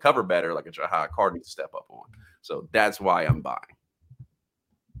safety that can cover better, like a Jahad Carter needs to step up on. So that's why I'm buying.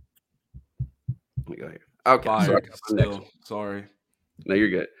 Let me go here. Okay. Sorry. No, you're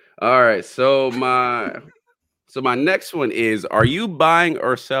good. All right. So my next one is, are you buying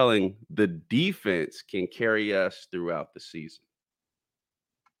or selling the defense can carry us throughout the season?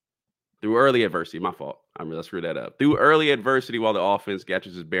 Through early adversity, my fault. Let's screw that up. Through early adversity while the offense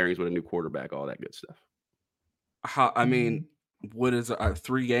catches its bearings with a new quarterback, all that good stuff. I mean, what is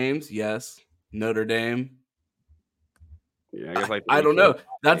 3 games? Yes. Notre Dame. Yeah, I guess like I don't know.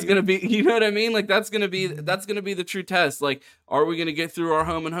 That's gonna be, you know what I mean? Like that's gonna be the true test. Like, are we gonna get through our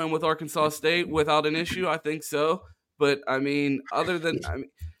home and home with Arkansas State without an issue? I think so. But I mean,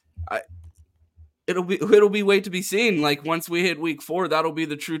 it'll be wait to be seen. Like once we hit week 4, that'll be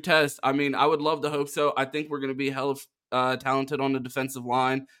the true test. I mean, I would love to hope so. I think we're going to be hell of talented on the defensive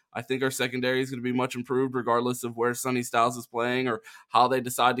line. I think our secondary is going to be much improved regardless of where Sonny Styles is playing or how they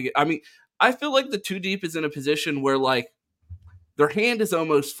decide to get. I mean, I feel like the 2 deep is in a position where like their hand is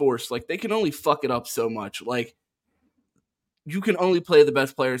almost forced. Like they can only fuck it up so much. Like you can only play the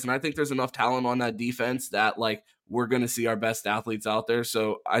best players, and I think there's enough talent on that defense that like we're going to see our best athletes out there.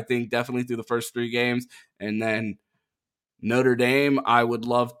 So I think definitely through the first 3 games, and then Notre Dame, I would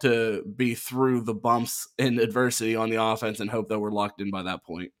love to be through the bumps and adversity on the offense and hope that we're locked in by that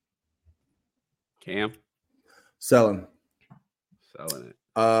point. Cam? Selling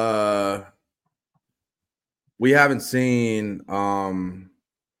it. We haven't seen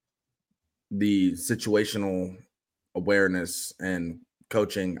the situational awareness and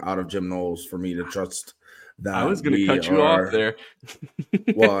coaching out of Jim Knowles for me to trust that. I was going to cut you off there.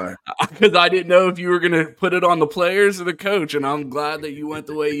 Why? Because I didn't know if you were going to put it on the players or the coach, and I'm glad that you went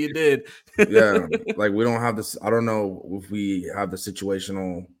the way you did. Yeah, like we don't have this. I don't know if we have the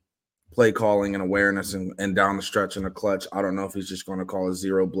situational play calling and awareness and down the stretch in the clutch. I don't know if he's just going to call a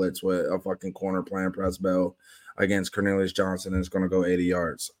zero blitz with a fucking corner playing press bell against Cornelius Johnson and it's going to go 80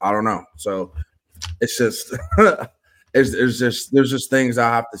 yards. I don't know. So it's just there's just things I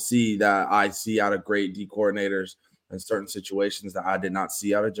have to see that I see out of great D coordinators in certain situations that I did not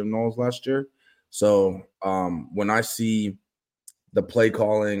see out of Jim Knowles last year. So when I see the play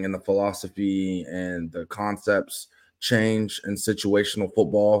calling and the philosophy and the concepts change in situational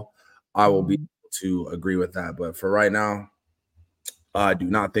football, I will be able to agree with that. But for right now, I do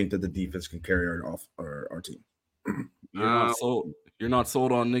not think that the defense can carry our team. You're not sold. You're not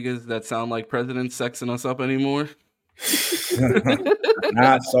sold on niggas that sound like presidents sexing us up anymore.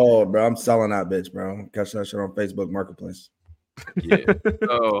 Not sold, bro. I'm selling that bitch, bro. Catch that shit on Facebook Marketplace. Yeah.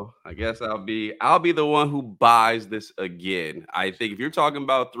 So I guess I'll be the one who buys this again. I think if you're talking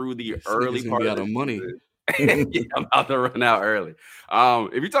about through the early part of the money. Season, yeah, I'm about to run out early.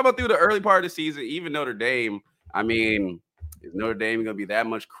 If you're talking about through the early part of the season, even Notre Dame, I mean, is Notre Dame going to be that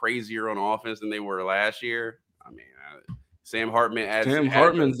much crazier on offense than they were last year? I mean, Sam Hartman's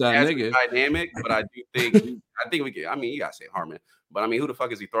that nigga dynamic, but I do think we can. I mean, you got Sam Hartman, but I mean, who the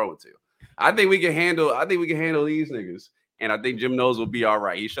fuck is he throwing to? I think we can handle these niggas, and I think Jim Knowles will be all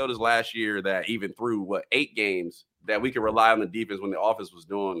right. He showed us last year that even through 8 games that we could rely on the defense when the offense was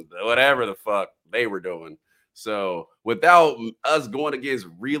doing whatever the fuck they were doing. So without us going against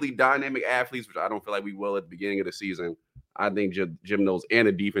really dynamic athletes, which I don't feel like we will at the beginning of the season, I think Jim Knowles and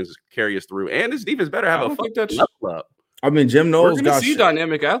the defense carry us through. And this defense better have a fucking level up. I mean, Jim Knowles We're going to see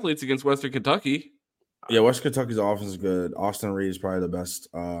dynamic athletes against Western Kentucky. Yeah, Western Kentucky's offense is good. Austin Reed is probably the best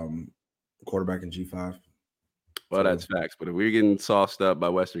quarterback in G5. Well, that's facts. But if we're getting sauced up by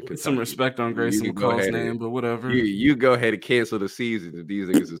Western Kentucky, some respect on Grayson McCall's name, but whatever. You go ahead and cancel the season if these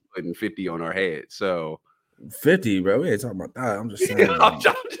niggas is putting 50 on our head. So 50, bro. We ain't talking about that. I'm just saying.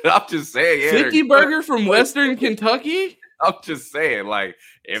 I'm just saying. Yeah, 50 burger from Western Kentucky? I'm just saying, like,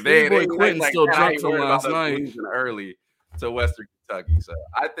 if they Quentin like still that, drunk from last night early to Western Kentucky. So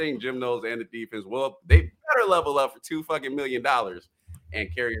I think Jim Knowles and the defense they better level up for $2 fucking million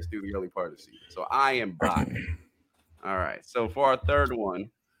and carry us through the early part of the season. So I am buying. All right. So for our third one,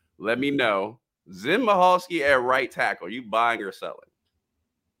 let me know. Zim Mahalski at right tackle. Are you buying or selling?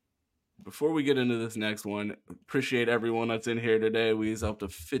 Before we get into this next one, appreciate everyone that's in here today. We's up to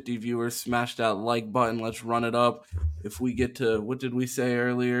 50 viewers. Smash that like button. Let's run it up. If we get to, what did we say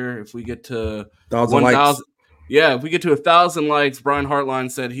earlier? If we get to 1,000, yeah, if we get to 1,000 likes, Brian Hartline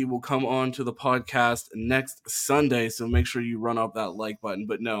said he will come on to the podcast next Sunday. So make sure you run up that like button.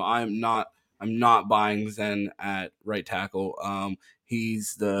 But no, I'm not buying Zen at right tackle.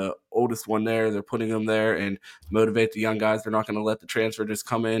 He's the oldest one there. They're putting him there and motivate the young guys. They're not going to let the transfer just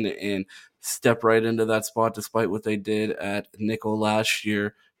come in and step right into that spot, despite what they did at nickel last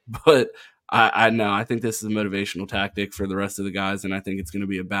year. But I know. I think this is a motivational tactic for the rest of the guys, and I think it's going to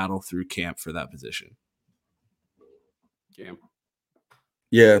be a battle through camp for that position.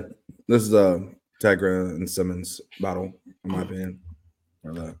 Yeah, this is a Tegra and Simmons battle, in my opinion,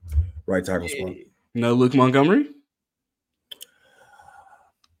 for the right tackle spot. No Luke Montgomery?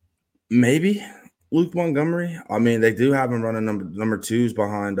 Maybe Luke Montgomery. I mean, they do have him running number 2s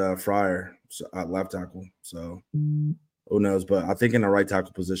behind Fryer at left tackle. So who knows? But I think in the right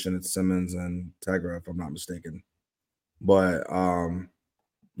tackle position, it's Simmons and Tegra, if I'm not mistaken. But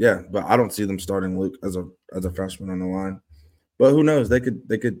yeah, but I don't see them starting Luke as a freshman on the line. But who knows? They could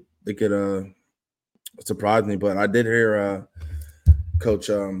surprise me. But I did hear Coach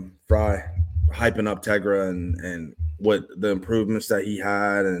Fry hyping up Tegra and what the improvements that he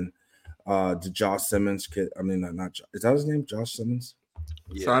had, and the Josh Simmons kid. I mean, not is that his name? Josh Simmons?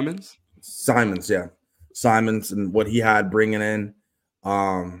 Yeah. Simons, yeah. Simons and what he had bringing in.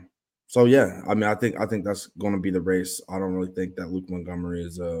 So yeah, I mean, I think that's going to be the race. I don't really think that Luke Montgomery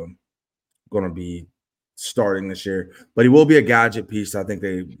is going to be starting this year, but he will be a gadget piece. I think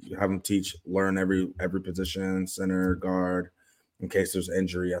they have him learn every position, center, guard, in case there's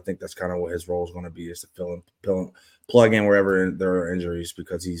injury. I think that's kind of what his role is going to be, is to plug in wherever there are injuries,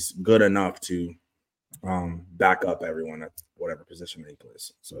 because he's good enough to back up everyone at whatever position he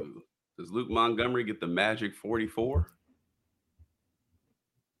plays. So does Luke Montgomery get the magic 44?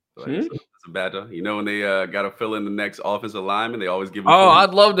 It's a bad, when they got to fill in the next offensive lineman, they always give him. Oh,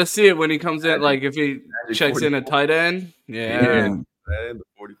 I'd love to see it when he comes in. Like if he checks 44. In a tight end, the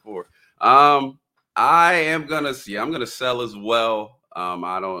 44. I am gonna see. I'm gonna sell as well.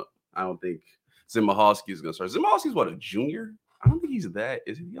 I don't think Zimahowski is gonna start. Zimahowski's what, a junior? I don't think he's that.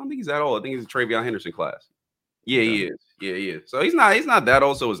 I don't think he's that old. I think he's a Travion Henderson class. Yeah, he is. Yeah, he is. So he's not that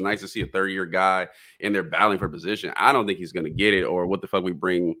old. So it's nice to see a third-year guy in there battling for position. I don't think he's going to get it, or what the fuck we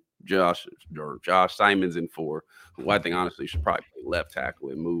bring Josh Simons in for, who I think honestly should probably play left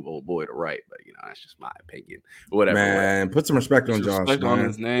tackle and move old boy to right. But that's just my opinion. Whatever. Man, put some respect on Josh. Respect on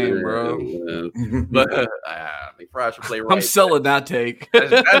his name, bro. But I think Fry should play right. I'm selling that take. All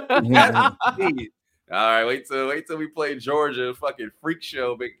right, wait till we play Georgia, fucking freak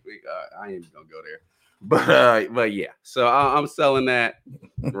show. Big I ain't even gonna go there. But yeah, so I'm selling that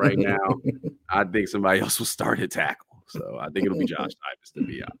right now. I think somebody else will start at tackle, so I think it'll be Josh Davis, to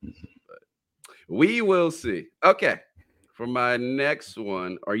be honest. But we will see. Okay, for my next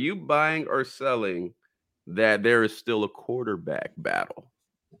one, are you buying or selling that there is still a quarterback battle?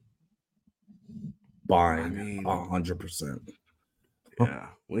 Buying, 100%. Yeah,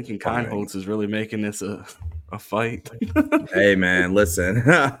 Lincoln Kineholtz is really making this a fight. Hey man, listen,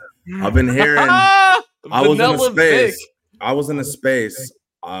 I've been hearing. I was in a space.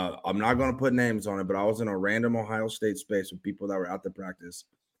 I'm not going to put names on it, but I was in a random Ohio State space with people that were out to practice.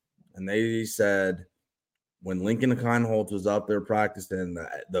 And they said when Lincoln Kineholtz was out there practicing,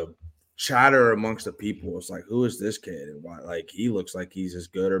 the chatter amongst the people was like, who is this kid? And why? Like, he looks like he's as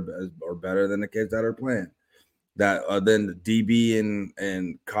good or better than the kids that are playing. Than the DB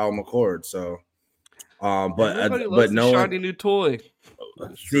and Kyle McCord. So, but no shiny new toy.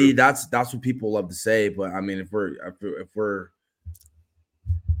 See, that's what people love to say, but I mean, if we're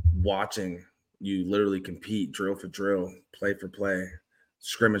watching you literally compete drill for drill, play for play,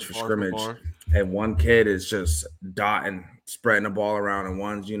 scrimmage for scrimmage, and one kid is just dotting, spreading the ball around, and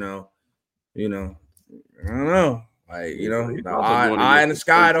one's I don't know, like the eye in the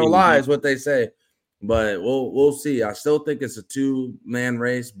sky don't lie is what they say, but we'll see. I still think it's a 2-man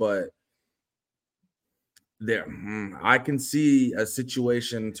race, but. I can see a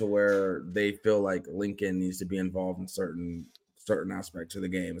situation to where they feel like Lincoln needs to be involved in certain aspects of the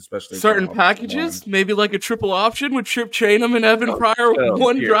game, especially certain packages, maybe like a triple option with Trip Chainham and Evan Pryor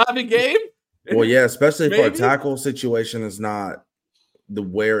driving game. Well, yeah, especially if our tackle situation is not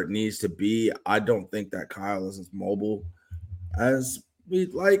where it needs to be. I don't think that Kyle is as mobile as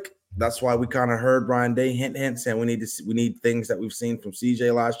we'd like. That's why we kind of heard Ryan Day hint saying we need things that we've seen from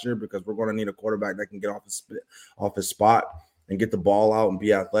CJ last year, because we're going to need a quarterback that can get off his spot and get the ball out and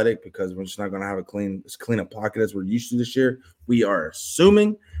be athletic, because we're just not going to have as clean a pocket as we're used to this year. We are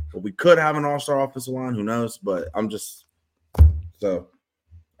assuming, but we could have an all-star offensive line. Who knows? But I don't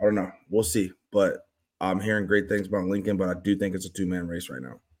know. We'll see. But I'm hearing great things about Lincoln, but I do think it's a 2-man race right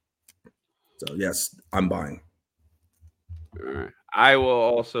now. So yes, I'm buying. All right. I will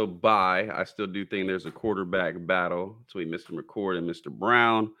also buy. I still do think there's a quarterback battle between Mr. McCord and Mr.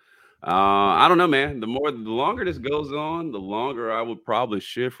 Brown. I don't know, man. The longer this goes on, the longer I would probably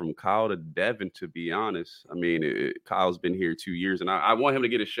shift from Kyle to Devin, to be honest. I mean, Kyle's been here 2 years, and I want him to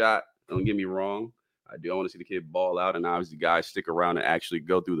get a shot. Don't get me wrong. I want to see the kid ball out, and obviously guys stick around and actually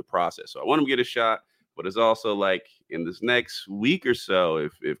go through the process. So I want him to get a shot. But it's also like in this next week or so,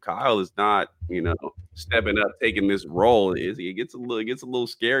 if Kyle is not, stepping up, taking this role, it gets a little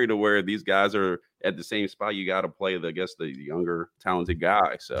scary to where these guys are at the same spot. You got to play the younger, talented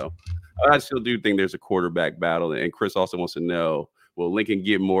guy. So I still do think there's a quarterback battle. And Chris also wants to know, will Lincoln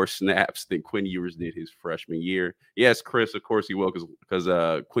get more snaps than Quinn Ewers did his freshman year? Yes, Chris, of course he will,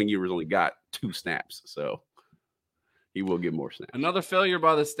 because Quinn Ewers only got 2 snaps, so he will get more snaps. Another failure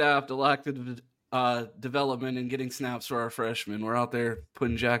by the staff to lack the development and getting snaps for our freshmen. We're out there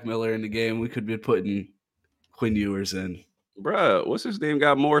putting Jack Miller in the game. We could be putting Quinn Ewers in. Bruh, what's his name?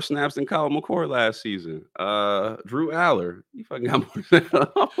 Got more snaps than Kyle McCord last season. Drew Aller. He fucking got more snaps.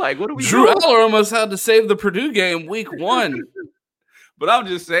 I'm like, what are we Drew doing? Aller almost had to save the Purdue game week 1. But I'm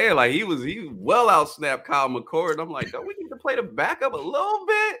just saying, like, he well outsnapped Kyle McCord. I'm like, don't we need to play the backup a little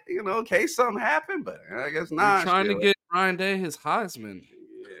bit, in case something happened? But I guess not. You're trying to get Ryan Day his Heisman.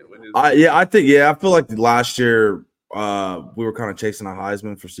 I feel like last year we were kind of chasing a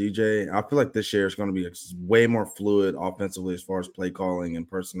Heisman for CJ. I feel like this year is going to be way more fluid offensively as far as play calling and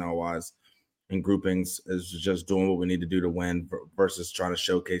personnel wise and groupings, is just doing what we need to do to win versus trying to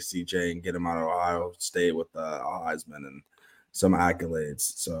showcase CJ and get him out of Ohio State with a Heisman and some accolades.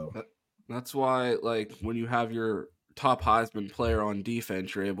 So that's why, like, when you have your top Heisman player on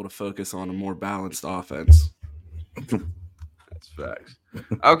defense, you're able to focus on a more balanced offense. That's facts.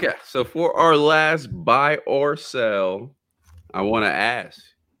 Okay, so for our last buy or sell, I want to ask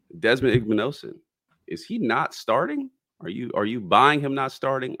Desmond Igbenogson, is he not starting? Are you buying him not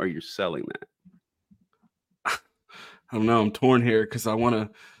starting, or you're selling that? I don't know. I'm torn here because I want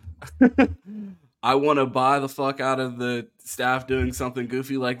to buy the fuck out of the staff doing something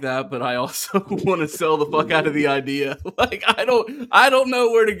goofy like that, but I also want to sell the fuck out of the idea. Like, I don't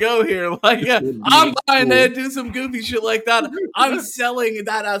know where to go here. Like, yeah, I'm buying that, do some goofy shit like that. I'm selling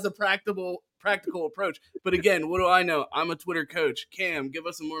that as a practical approach. But again, what do I know? I'm a Twitter coach. Cam, give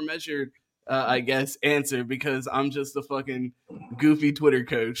us a more measured, I guess, answer, because I'm just a fucking goofy Twitter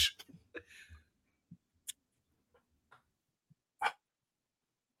coach.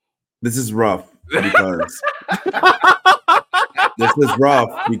 This is rough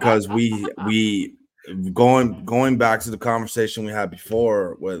because we going back to the conversation we had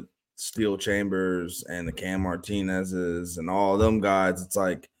before with Steel Chambers and the Cam Martinez's and all them guys. It's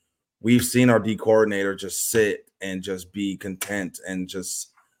like we've seen our D coordinator just sit and just be content and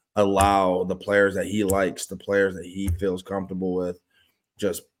just allow the players that he likes, the players that he feels comfortable with,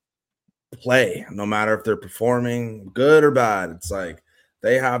 just play, no matter if they're performing good or bad. It's like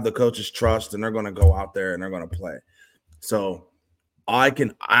they have the coach's trust and they're going to go out there and they're going to play. So I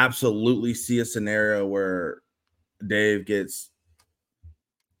can absolutely see a scenario where Dave gets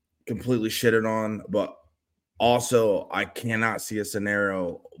completely shitted on, but also I cannot see a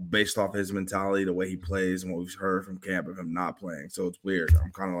scenario based off his mentality, the way he plays and what we've heard from camp of him not playing. So it's weird.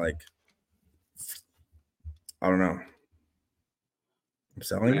 I'm kind of like, I don't know. I'm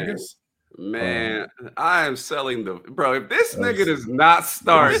selling this. Man, I am selling bro. If this nigga does not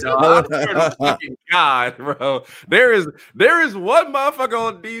start, dog, I swear to fucking God, bro. There is one motherfucker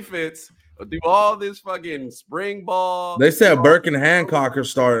on defense do all this fucking spring ball. They said Burke and Hancock are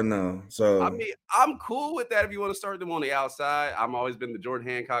starting though. So I mean, I'm cool with that if you want to start them on the outside. I'm always been the Jordan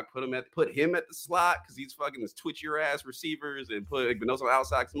Hancock. Put him at the slot because he's fucking this twitch your ass receivers, and put Igbenogson on the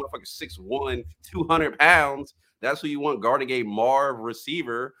outside because motherfucker 6'1", 200 pounds. That's who you want guarding a Marv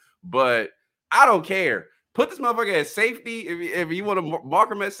receiver. But I don't care. Put this motherfucker at safety. If you want to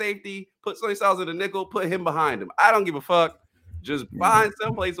mark him at safety, put Sonny Styles in the nickel, put him behind him. I don't give a fuck. Just find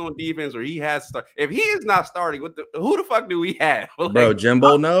someplace on defense where he has to start. If he is not starting, who the fuck do we have? Like, bro,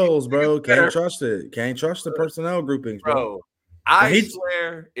 Jimbo knows, bro. Can't trust it. Can't trust the personnel groupings, bro. I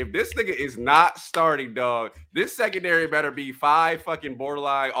swear, if this nigga is not starting, dog, this secondary better be 5 fucking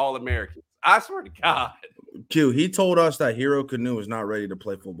borderline All-Americans. I swear to God. Q, he told us that Hero Canoe is not ready to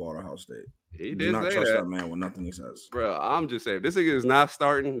play football at Ohio State. He did not trust that man with nothing he says. Bro, I'm just saying, if this nigga is not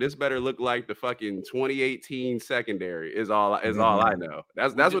starting, this better look like the fucking 2018 secondary is all I know.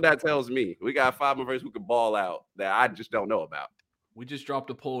 That's what that tells me. We got 5 of us who could ball out that I just don't know about. We just dropped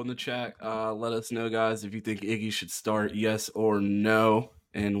a poll in the chat. Let us know, guys, if you think Iggy should start, yes or no.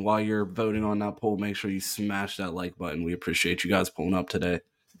 And while you're voting on that poll, make sure you smash that like button. We appreciate you guys pulling up today.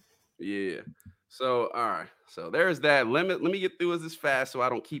 Yeah. So, all right. So there's that. Let me get through this fast so I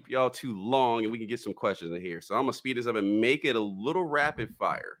don't keep y'all too long and we can get some questions in here. So I'm going to speed this up and make it a little rapid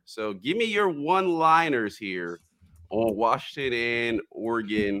fire. So give me your one-liners here on Washington and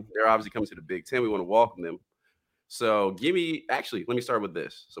Oregon. They're obviously coming to the Big Ten. We want to welcome them. So let me start with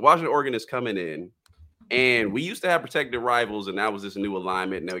this. So Washington, Oregon is coming in, and we used to have protected rivals, and that was this new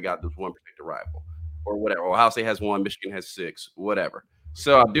alignment. And then we got this one protected rival or whatever. Ohio State has 1, Michigan has 6, whatever.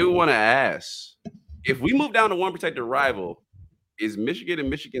 So I do want to ask, if we move down to one protected rival, is Michigan and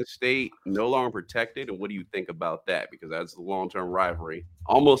Michigan State no longer protected? And what do you think about that? Because that's a long-term rivalry,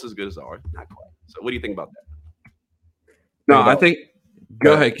 almost as good as ours, not quite. So what do you think about that? No, I think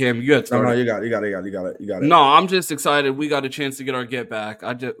Go ahead, Cam. You got started. No, you got it. No, I'm just excited. We got a chance to get our get back.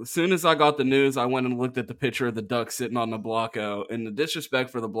 As soon as I got the news, I went and looked at the picture of the duck sitting on the Blocko, and the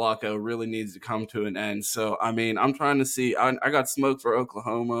disrespect for the Blocko really needs to come to an end. So, I mean, I'm trying to see. I got smoke for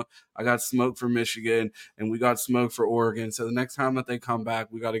Oklahoma, I got smoke for Michigan, and we got smoke for Oregon. So the next time that they come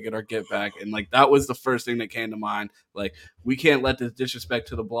back, we got to get our get back. And like that was the first thing that came to mind. Like we can't let this disrespect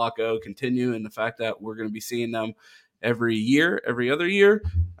to the Blocko continue, and the fact that we're going to be seeing them every other year,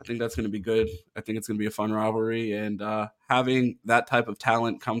 I think that's going to be good. I think it's going to be a fun rivalry, and having that type of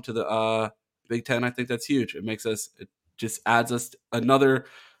talent come to the Big Ten, I think that's huge. It just adds us another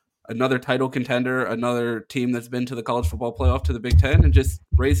title contender, another team that's been to the college football playoff to the Big Ten, and just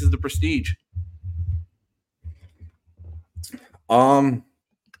raises the prestige. I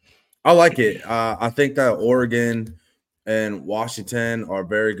like it. I think that Oregon and Washington are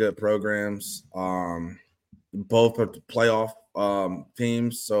very good programs. Both are playoff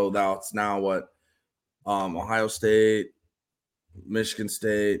teams, so that's now what Ohio State, Michigan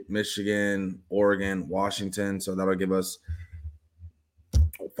State, Michigan, Oregon, Washington. So that'll give us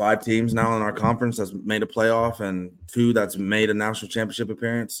 5 teams now in our conference that's made a playoff and 2 that's made a national championship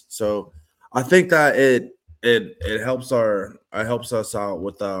appearance. So I think that it helps us out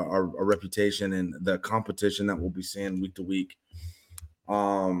with our reputation and the competition that we'll be seeing week to week.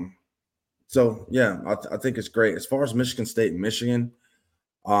 So yeah, I think it's great. As far as Michigan State and Michigan,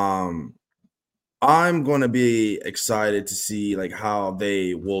 I'm going to be excited to see like how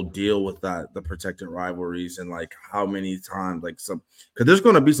they will deal with the protected rivalries, and like how many times because there's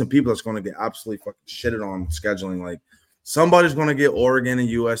going to be some people that's going to get absolutely fucking shitted on scheduling. Like somebody's going to get Oregon and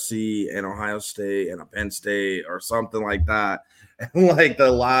USC and Ohio State and a Penn State or something like that. And like the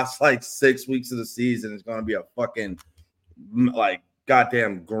last 6 weeks of the season is going to be a fucking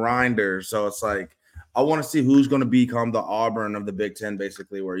goddamn grinder. So it's like I want to see who's going to become the Auburn of the Big Ten,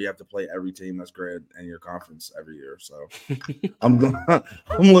 basically, where you have to play every team that's great in your conference every year. So I'm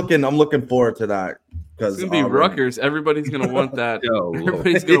looking forward to that because it's gonna be Rutgers. Everybody's gonna want that.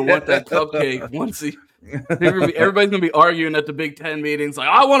 Everybody's gonna want that cupcake once everybody's gonna be arguing at the Big Ten meetings. Like,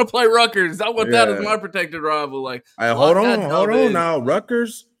 I want to play Rutgers. I want that as my protected rival. Like, hold on now,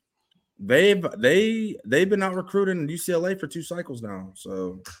 Rutgers. They've been out recruiting UCLA for 2 cycles now,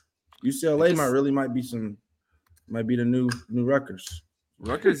 so UCLA might be the new Rutgers.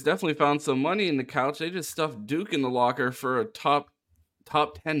 Rutgers definitely found some money in the couch. They just stuffed Duke in the locker for a top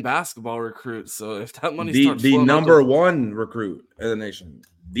 10 basketball recruit. So if that money starts the number 1 recruit in the nation,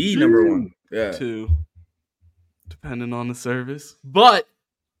 the number 1, yeah, 2, depending on the service, but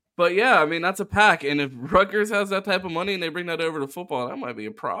yeah, I mean, that's a pack. And if Rutgers has that type of money and they bring that over to football, that might be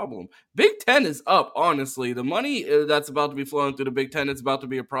a problem. Big Ten is up, honestly. The money that's about to be flowing through the Big Ten, it's about to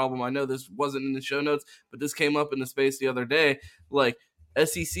be a problem. I know this wasn't in the show notes, but this came up in the space the other day. Like,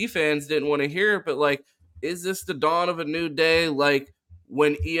 SEC fans didn't want to hear it, but, like, is this the dawn of a new day? Like,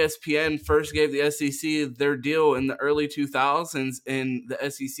 when ESPN first gave the SEC their deal in the early 2000s and the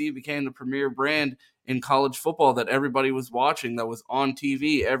SEC became the premier brand in college football that everybody was watching, that was on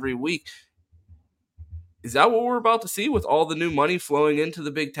TV every week. Is that what we're about to see with all the new money flowing into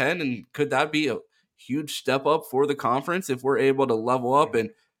the Big Ten? And could that be a huge step up for the conference if we're able to level up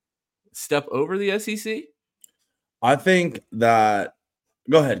and step over the SEC? I think that –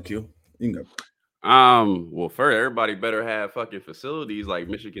 go ahead, Q. You can go. Well, first, everybody better have fucking facilities like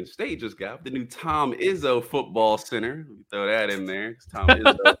Michigan State just got the new Tom Izzo football center. We throw that in there. Tom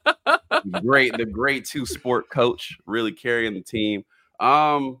Izzo, the great 2-sport coach, really carrying the team.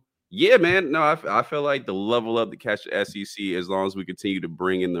 Yeah, man. No, I feel like the level up to catch the SEC, as long as we continue to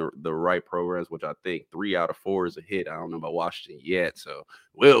bring in the right programs, which I think 3 out of 4 is a hit. I don't know about Washington yet, so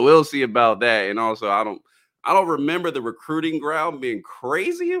we'll see about that. And also, I don't remember the recruiting ground being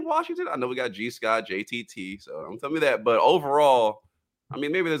crazy in Washington. I know we got G. Scott, JTT, so don't tell me that. But overall, I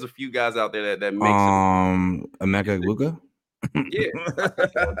mean, maybe there's a few guys out there that makes Emeka Egbuka? Yeah.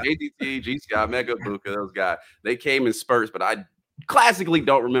 JTT, G. Scott, Emeka Egbuka, those guys. They came in spurts, but I classically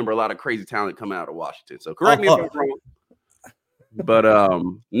don't remember a lot of crazy talent coming out of Washington. So correct me if I'm wrong. But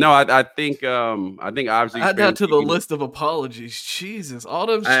no, I think obviously add that to the list of apologies. Jesus, all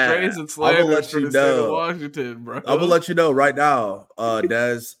them strays and slanders for the state of Washington, bro. I will let you know right now,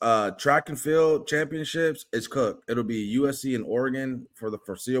 Des, track and field championships is cooked. It'll be USC and Oregon for the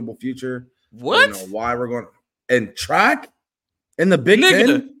foreseeable future. What? I don't know why we're going and track in the Big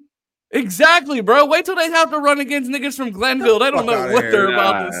Ten? Exactly, bro. Wait till they have to run against niggas from Glenville. They don't know what they're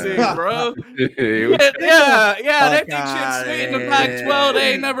about to see, bro. yeah. They think shit's sweet in the Pac-12.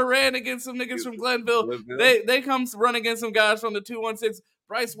 They ain't never ran against some niggas from Glenville. They come run against some guys from the 216.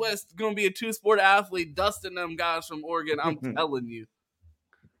 Bryce West is gonna be a 2-sport athlete, dusting them guys from Oregon. I'm telling you.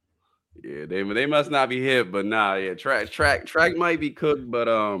 Yeah, they must not be hip, but nah, yeah, track might be cooked, but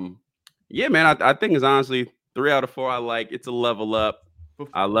yeah, man, I think it's honestly 3 out of 4 I like. It's a level up.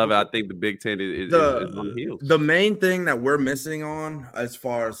 I love it. I think the Big Ten is on the heels. The main thing that we're missing on as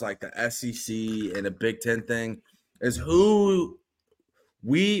far as like the SEC and the Big Ten thing is will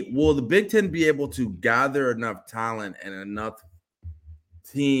the Big Ten be able to gather enough talent and enough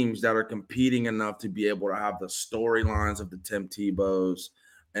teams that are competing enough to be able to have the storylines of the Tim Tebows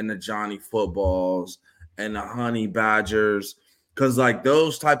and the Johnny Footballs and the Honey Badgers, because like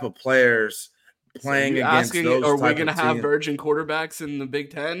those type of players playing against those are type we going to of have teams. virgin quarterbacks in the Big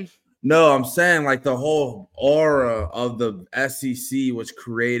Ten? No, I'm saying like the whole aura of the SEC was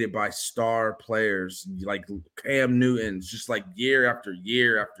created by star players like Cam Newton's, just like year after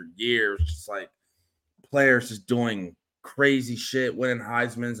year after year, just like players just doing crazy shit, winning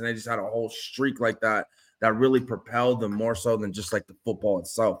Heisman's, and they just had a whole streak like that really propelled them more so than just like the football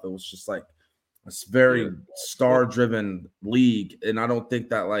itself. It was just like a very star-driven league, and I don't think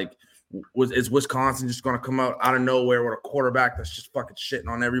that like is Wisconsin just going to come out of nowhere with a quarterback that's just fucking shitting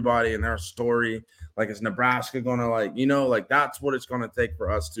on everybody and their story? Like, is Nebraska going to like that's what it's going to take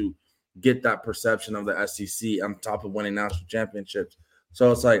for us to get that perception of the SEC on top of winning national championships.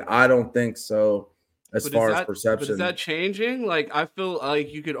 So it's like I don't think so. As far as perception, but is that changing? Like, I feel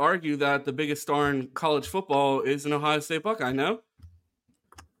like you could argue that the biggest star in college football is an Ohio State Buckeye. No,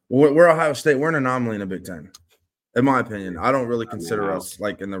 we're Ohio State. We're an anomaly in the Big Ten, in my opinion. I don't really consider us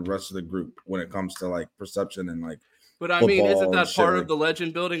like in the rest of the group when it comes to like perception and like. But I mean, isn't that part of the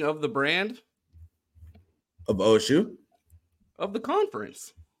legend building of the brand of OSU, of the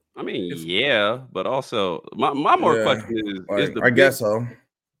conference? I mean, yeah, but also my more question is I guess so.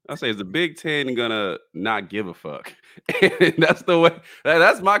 I say, is the Big Ten gonna not give a fuck? And that's the way.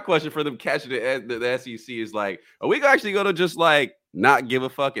 That's my question for them catching the SEC is like, are we actually gonna just like not give a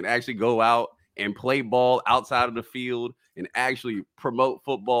fuck and actually go out and play ball outside of the field and actually promote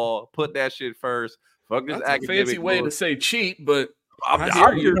football, put that shit first? Fuck this academic. That's a fancy way to say cheat, but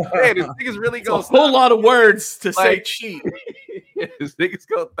niggas really go a whole lot of words to say cheat. This niggas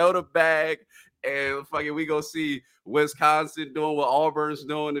gonna throw the bag. And fucking, we go see Wisconsin doing what Auburn's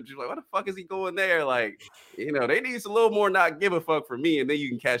doing. And you're like, what the fuck is he going there? Like, they need a little more not give a fuck for me. And then you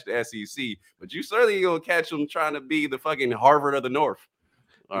can catch the SEC. But you certainly ain't gonna catch them trying to be the fucking Harvard of the North.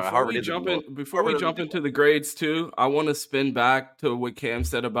 Before we jump into the grades too, I want to spin back to what Cam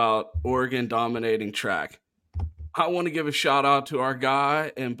said about Oregon dominating track. I want to give a shout out to our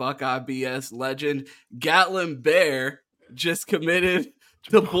guy and Buckeye BS legend, Gatlin Bear, just committed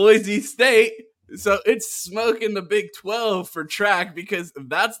to Boise State. So it's smoking the Big 12 for track because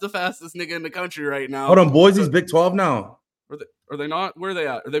that's the fastest nigga in the country right now. Hold on, Boise's Big 12 now. Are they not? Where are they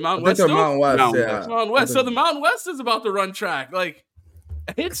at? Are they Mountain West? They're Mountain West. Mountain West. So the Mountain West is about to run track. Like,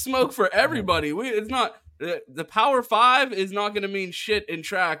 it's smoke for everybody. It's not the Power 5 is not going to mean shit in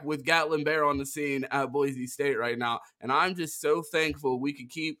track with Gatlin Bear on the scene at Boise State right now. And I'm just so thankful we could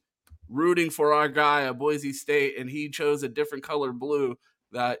keep rooting for our guy at Boise State, and he chose a different color blue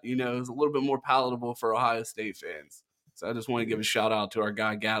that, is a little bit more palatable for Ohio State fans. So I just want to give a shout out to our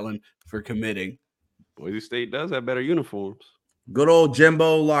guy Gatlin for committing. Boise State does have better uniforms. Good old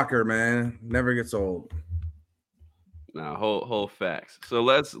Jimbo Locker, man. Never gets old. Nah, whole facts. So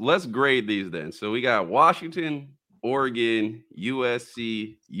let's grade these then. So we got Washington, Oregon,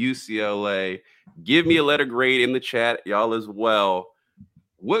 USC, UCLA. Give me a letter grade in the chat, y'all as well.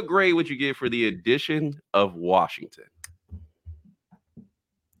 What grade would you give for the addition of Washington?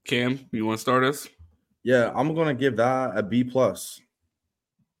 Cam, you want to start us? Yeah, I'm gonna give that a B+.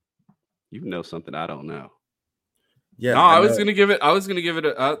 You know something I don't know. Yeah, no, I was gonna give it. That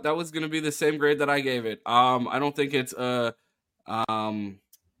was gonna be the same grade that I gave it. I don't think it's a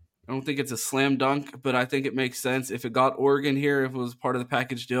slam dunk, but I think it makes sense. If it got Oregon here, if it was part of the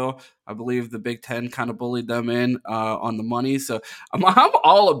package deal, I believe the Big Ten kind of bullied them in on the money. So I'm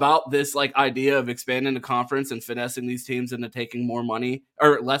all about this like idea of expanding the conference and finessing these teams into taking more money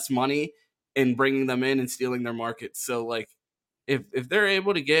or less money and bringing them in and stealing their markets. So like if they're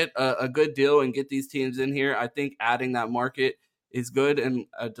able to get a good deal and get these teams in here, I think adding that market is good. And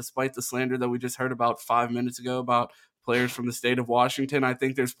despite the slander that we just heard about 5 minutes ago about players from the state of Washington, I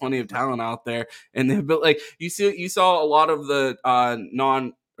think there's plenty of talent out there. And they've built like you saw a lot of the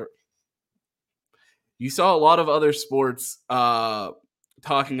you saw a lot of other sports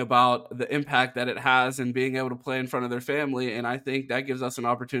talking about the impact that it has and being able to play in front of their family. And I think that gives us an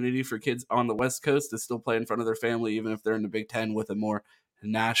opportunity for kids on the West Coast to still play in front of their family, even if they're in the Big Ten with a more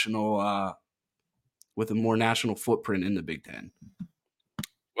national footprint in the Big Ten.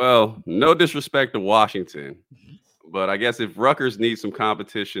 Well, no disrespect to Washington, But I guess if Rutgers needs some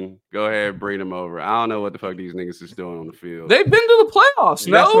competition, go ahead and bring them over. I don't know what the fuck these niggas is doing on the field. They've been to the playoffs.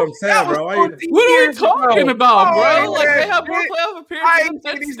 No, That's what I'm saying, bro. what are we talking about, bro? Like they have more playoff appearances than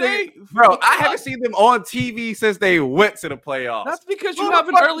Penn State. Bro, I haven't seen them on TV since they went to the playoffs. That's because you have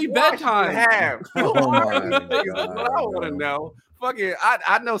an early bedtime. Oh my That's God, what I want to bro. know. Fucking,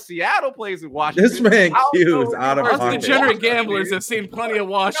 I know Seattle plays in Washington. This man I don't Q know is out of where Us pocket. degenerate gamblers have seen plenty of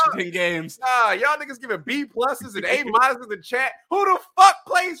Washington games. Nah, y'all niggas giving B pluses and A minuses in the chat. Who the fuck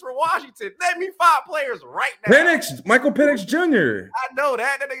plays for Washington? Name me 5 players right now. Michael Penix Jr. I know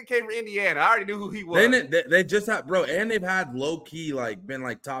that. That nigga came from Indiana. I already knew who he was. They just had, bro, and they've had low key been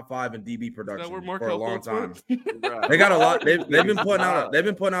like top 5 in DB production for a long time. They got a lot. They've been putting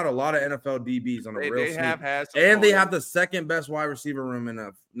out a lot of NFL DBs on a real. They have had, and they have the second best wide receiver room in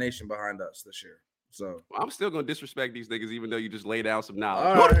the nation behind us this year. So I'm still gonna disrespect these niggas, even though you just laid down some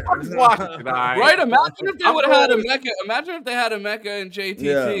knowledge. All Who the fuck is Washington? Right? Imagine if they would have had a Mecca. Imagine if they had a Mecca and JTT.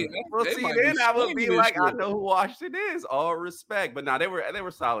 Yeah. Well, see, then I would be like, I know who Washington is. All respect, but nah, they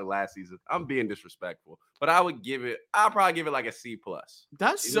were solid last season. I'm being disrespectful, but I'll probably give it like a C plus.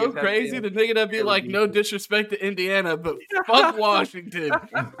 That's so crazy. The nigga that be like, no disrespect to Indiana, but fuck Washington.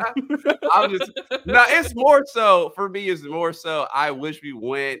 It's more so for me. It's more so. I wish we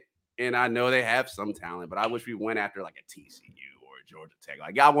went. And I know they have some talent, but I wish we went after like a TCU or a Georgia Tech.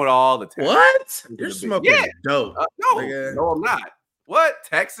 Like, I want all the talent. What? You're smoking dope. No, I'm not. What?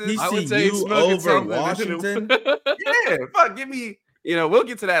 Texas? I would say TCU over Washington? Yeah, fuck, give me. We'll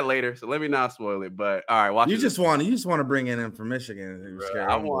get to that later, so let me not spoil it. But all right, Washington. You just want to bring in from Michigan. Bro,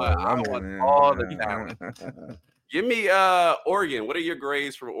 I want all the talent. Give me Oregon. What are your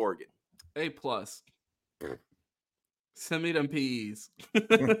grades from Oregon? A+. Send me them PEs.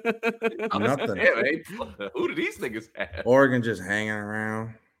 Nothing. Who do these niggas have? Oregon just hanging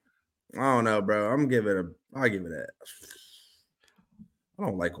around. I don't know, bro. I'll give it a. I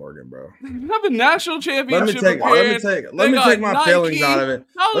don't like Oregon, bro. They have a national championship. Let me take my feelings out of it.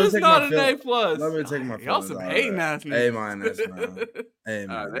 How is not an A+? Let me take my feelings y'all some out hating of ass it. A-, man.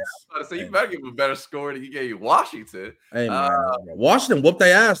 A-. So you better give a better score than you gave Washington. Washington whooped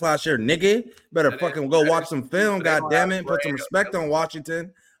their ass last year, nigga. Better fucking go watch some film, god damn it. Put some respect on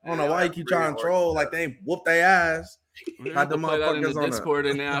Washington. I don't know why you keep trying to troll like they ain't whooped their ass. Had the motherfuckers in the Discord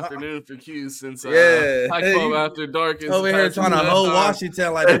in the afternoon for Q since Pac-12 after dark is over here trying to hold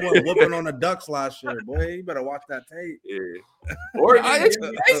Washington like they weren't whooping on the Ducks last year. Boy, you better watch that tape. Yeah. It's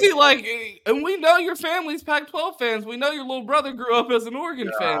crazy, like, and we know your family's Pac-12 fans. We know your little brother grew up as an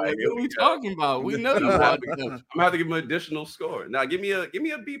Oregon fan. Like, what are we talking about? We know you watch them. I'm gonna have to give him an additional score. Now, give me a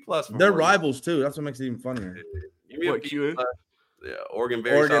B+. They're rivals too. That's what makes it even funnier. Give me a B+. Yeah, Oregon,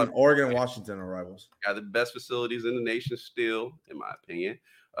 Oregon, and Washington are rivals. Got the best facilities in the nation still, in my opinion.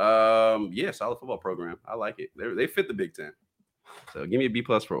 Solid football program. I like it. They fit the Big Ten. So give me a B+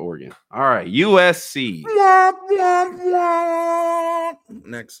 for Oregon. All right, USC.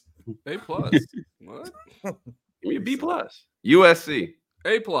 Next. A+. What? Give me a B+. USC.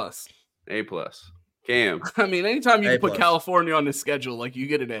 A+. A+. Cam. I mean, anytime you put California on the schedule, like you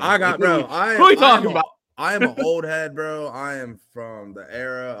get an A. I got, bro. Who are we talking about? I am an old head, bro. I am from the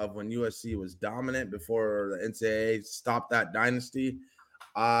era of when USC was dominant before the NCAA stopped that dynasty.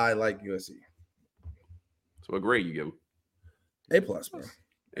 I like USC. So what grade you give them? A+,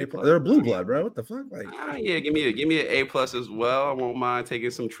 bro. They're a blue blood, bro. What the fuck? Like, give me an A+ as well. I won't mind taking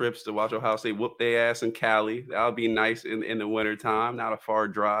some trips to watch Ohio State whoop their ass in Cali. That would be nice in the wintertime. Not a far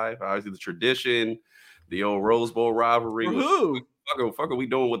drive. Obviously, the tradition, the old Rose Bowl rivalry. Who? Fuck are we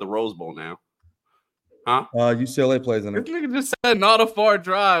doing with the Rose Bowl now? Huh? UCLA plays in it. This nigga just said not a far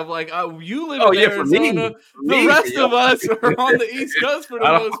drive. Like you live in Arizona. The rest of us are on the East Coast for the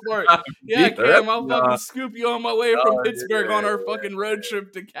most part. Yeah, Cam, I'll fucking scoop you on my way from Pittsburgh on our fucking road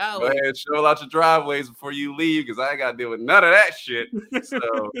trip to Cali. Go ahead, show out your driveways before you leave because I ain't got to deal with none of that shit.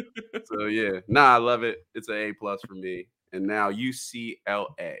 So yeah. Nah, I love it. It's an A+ for me. And now UCLA.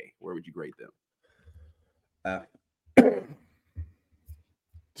 Where would you grade them?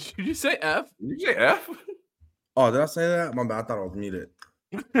 Did you say F? Did you say F? Oh, did I say that? My bad. I thought I was muted.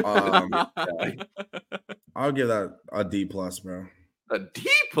 I'll give that a D+, bro. A D+?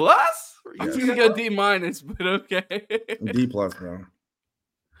 I'm gonna go D-, but okay. D+, bro.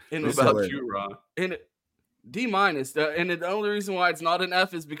 And what about you, Ron? And D-, and the only reason why it's not an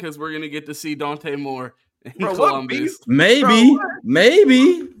F is because we're gonna get to see Dante Moore in Columbus. Maybe.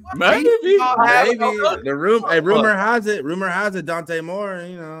 The rumor has it. Dante Moore.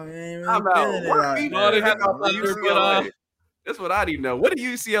 You know, That's what I need to know. What did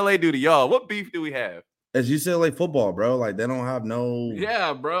UCLA do to y'all? What beef do we have? It's UCLA football, bro. Like they don't have no.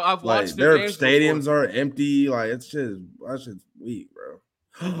 Yeah, bro. I've Like watched their games stadiums before. are empty. Like it's just that shit's weak, bro.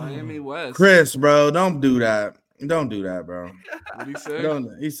 Miami West. Chris, bro, don't do that. Don't do that, bro. What did he say?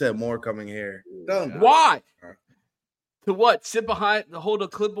 Don't. He said more coming here. Don't. Why? To what? Sit behind, hold a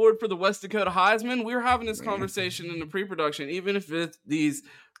clipboard for the West Dakota Heisman? We were having this conversation in the pre-production. Even if these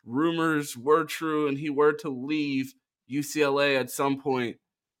rumors were true and he were to leave UCLA at some point,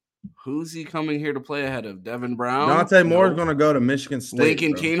 who's he coming here to play ahead of? Devin Brown? Dante Moore's going to go to Michigan State.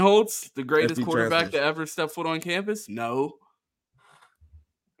 Lincoln Kienholz, the greatest quarterback to ever step foot on campus? No.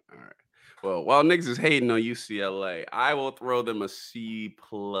 All right. Well, while niggas is hating on UCLA, I will throw them a C+. C+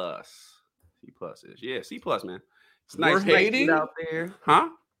 is. Yeah, C+, man. It's nice. We're hating out there. Huh?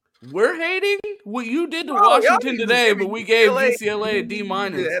 We're hating what you did to Washington today, but we gave UCLA a D-.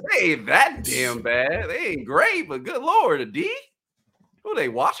 Yeah, they ain't that damn bad. They ain't great, but good Lord, a D? Who are they,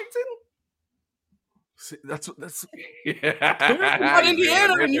 Washington? See, that's clearly not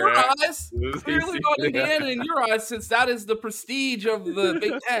Indiana in your eyes. Clearly not Indiana in your eyes, since that is the prestige of the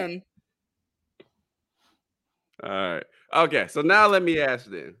Big Ten. All right. Okay, so now let me ask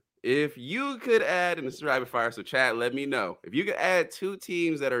then. If you could add, and this is rapid fire, so chat, let me know. If you could add 2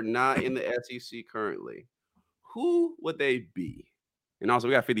 teams that are not in the SEC currently, who would they be? And also,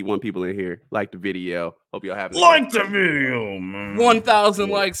 we got 51 people in here. Like the video. Hope y'all have the video, man. 1,000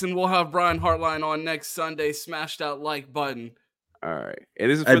 likes, and we'll have Brian Hartline on next Sunday. Smash that like button. All right.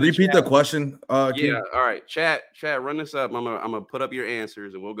 And this is for repeat the question. Yeah. All right. Chat, run this up. I'm gonna put up your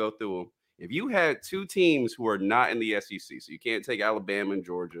answers, and we'll go through them. If you had 2 teams who are not in the SEC, so you can't take Alabama and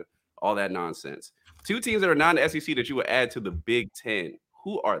Georgia, all that nonsense. 2 teams that are not in the SEC that you would add to the Big Ten,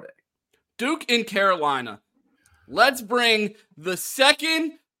 who are they? Duke and Carolina. Let's bring the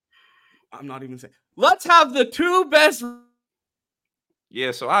second. I'm not even saying. Let's have the 2 best. Yeah,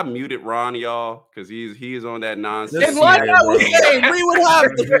 so I muted Ron, y'all, because he is on that nonsense. And like I was saying, we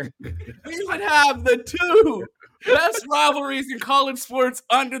would have the 2 best rivalries in college sports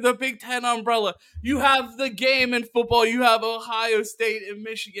under the Big Ten umbrella. You have the game in football. You have Ohio State and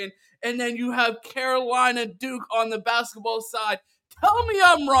Michigan. And then you have Carolina Duke on the basketball side. Tell me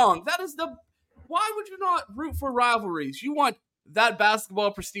I'm wrong. Why would you not root for rivalries? You want that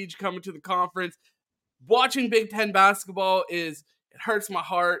basketball prestige coming to the conference. Watching Big Ten basketball it hurts my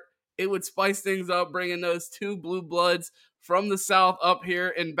heart. It would spice things up, bringing those 2 blue bloods from the South up here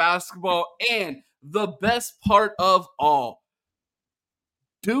in basketball. And the best part of all,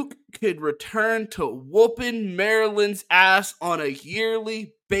 Duke could return to whooping Maryland's ass on a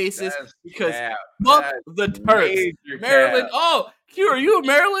yearly basis because fuck the Terps. Maryland. Oh, Q, are you a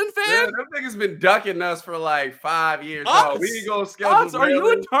Maryland fan? Yeah, them niggas been ducking us for like 5 years. No, we ain't gonna schedule. Are you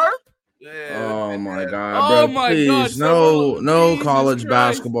a Terp? Yeah. Oh my god, bro! Oh my please, God, no college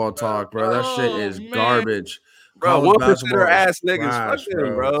basketball talk, bro. That shit is garbage. Bro, 1%er ass niggas, fuck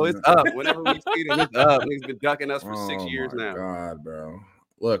them, bro. It's up. Whenever we see them, it's up. Niggas been ducking us for 6 years now. God, bro.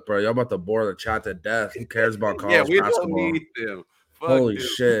 Look, bro, y'all about to bore the chat to death. Who cares about college basketball? Don't need them. Fuck Holy them.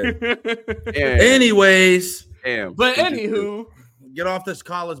 Shit. Anyways, but anywho, get off this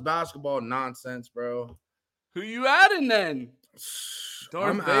college basketball nonsense, bro. Who you adding then?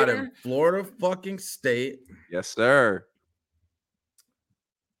 I'm adding Florida fucking State. Yes, sir.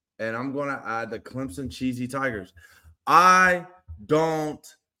 And I'm going to add the Clemson Cheesy Tigers. I don't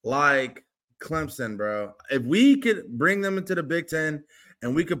like Clemson, bro. If we could bring them into the Big Ten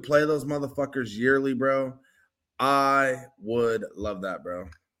and we could play those motherfuckers yearly, bro, I would love that, bro.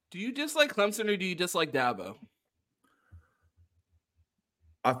 Do you dislike Clemson or do you dislike Dabo?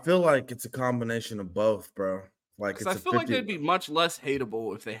 I feel like it's a combination of both, bro. Like I feel like they'd be much less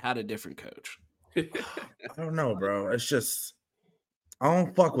hateable if they had a different coach. I don't know, bro. It's just I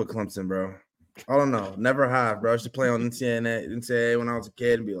don't fuck with Clemson, bro. I don't know. Never have, bro. I used to play on NCAA when I was a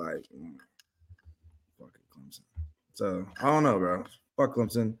kid and be like, fucking Clemson. So I don't know, bro. Fuck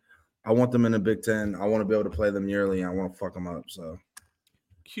Clemson. I want them in the Big Ten. I want to be able to play them yearly. And I want to fuck them up. So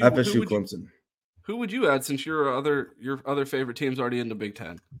FSU Clemson. Who would you add since your other favorite team's already in the Big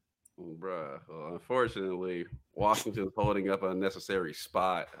Ten? Bruh, well, unfortunately, Washington's holding up an unnecessary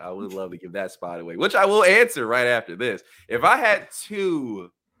spot. I would love to give that spot away, which I will answer right after this. If I had 2,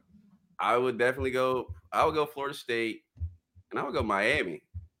 I would definitely go. I would go Florida State, and I would go Miami.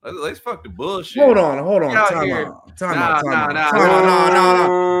 Let's fuck the bullshit. Hold on. Time out. No.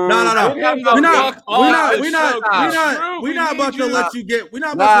 We're not about to let you get. We're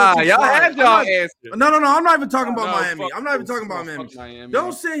not about to. Y'all had y'all answer. No. I'm not even talking about Miami. I'm not even talking about Miami.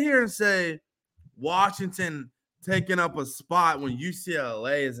 Don't sit here and say Washington taking up a spot when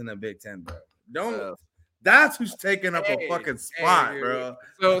UCLA is in the Big Ten, bro. That's who's taking up a fucking spot, bro.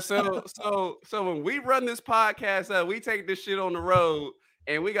 So when we run this podcast up, we take this shit on the road,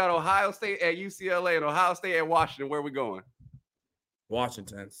 and we got Ohio State at UCLA and Ohio State at Washington. Where we going?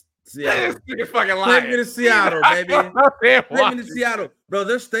 Washington. Seattle. You're fucking lying. Take me to Seattle, baby. Take me to Seattle. Bro,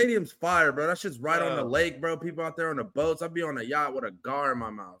 their stadium's fire, bro. That shit's right on the lake, bro. People out there on the boats. I'd be on a yacht with a gar in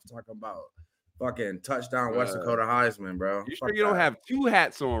my mouth talking about fucking touchdown West Dakota Heisman, bro. You sure you don't have two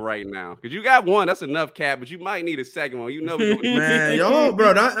hats on right now? Because you got one. That's enough, Cap, but you might need a second one. You know, man, yo,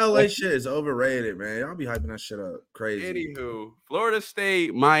 bro, that LA shit is overrated, man. Y'all be hyping that shit up crazy. Anywho, Florida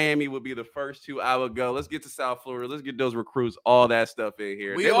State, Miami would be the first two I would go. Let's get to South Florida. Let's get those recruits, all that stuff in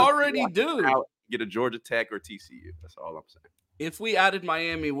here. We already do. Get a Georgia Tech or TCU. That's all I'm saying. If we added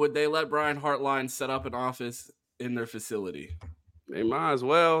Miami, would they let Brian Hartline set up an office in their facility? They might as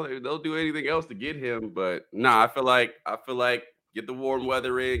well. They'll do anything else to get him, but I feel like get the warm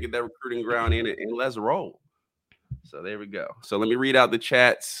weather in, get that recruiting ground in, and let's roll. So there we go. So let me read out the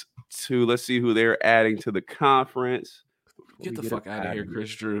chats too. Let's see who they're adding to the conference. Get the fuck out of here,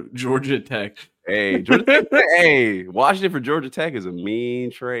 Chris Drew. Georgia Tech. Hey, Georgia Tech. Hey, Washington for Georgia Tech is a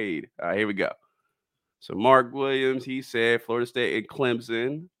mean trade. All right, here we go. So Mark Williams, he said Florida State and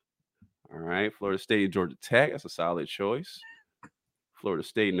Clemson. All right, Florida State and Georgia Tech. That's a solid choice. Florida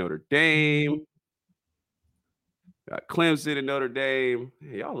State, Notre Dame. Got Clemson and Notre Dame.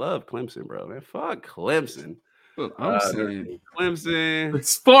 Hey, y'all love Clemson, bro. Man, fuck Clemson. I'm saying Clemson.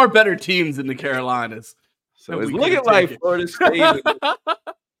 It's far better teams than the Carolinas. So it's looking like Florida State.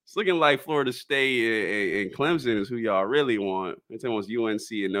 It's looking like Florida State and Clemson is who y'all really want. It's almost UNC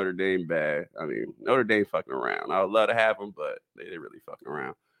and Notre Dame bad. I mean, Notre Dame fucking around. I would love to have them, but they really fucking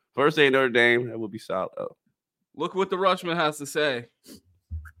around. Florida State and Notre Dame, that would be solid. Oh. Look what the Rushman has to say.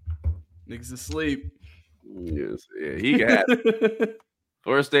 Niggas asleep. Yes, yeah, he got it.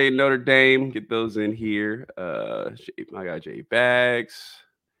 Florida State, Notre Dame, get those in here. I got Jay Bags.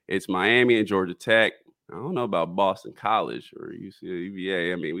 It's Miami and Georgia Tech. I don't know about Boston College or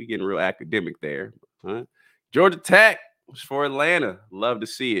UVA. I mean, we getting real academic there. Huh? Georgia Tech was for Atlanta. Love to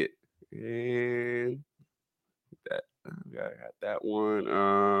see it. And that I got that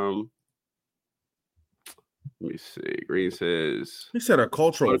one. Let me see. Green says he said a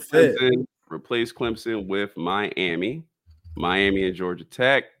cultural fit. Replace Clemson with Miami and Georgia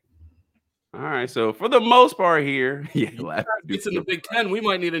Tech. All right. So for the most part here, it's in the Big Ten. We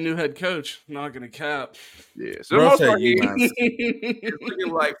might need a new head coach. Not gonna cap. Yeah. So the most part here, it's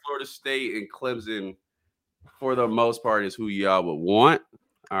looking like Florida State and Clemson for the most part is who y'all would want.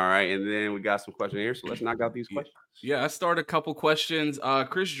 All right, and then we got some questions here, so let's knock out these questions. Yeah, I started a couple questions.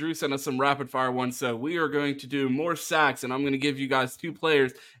 Chris Drew sent us some rapid-fire ones, so we are going to do more sacks, and I'm going to give you guys two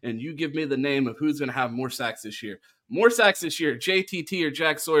players, and you give me the name of who's going to have more sacks this year. More sacks this year, JTT or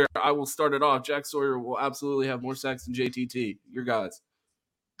Jack Sawyer. I will start it off. Jack Sawyer will absolutely have more sacks than JTT. Your guys.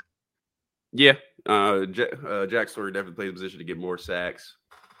 Yeah, Jack Sawyer definitely plays a position to get more sacks.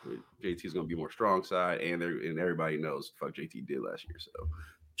 JT is going to be more strong side, and everybody knows fuck JT did last year, so.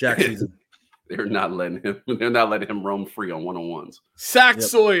 Jack season. They're not letting him roam free on one-on-ones. Sack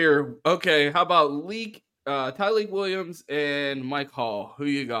Sawyer. Okay, how about Tyleek Williams and Mike Hall? Who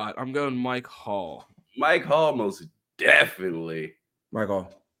you got? I'm going Mike Hall. Mike Hall, most definitely. Mike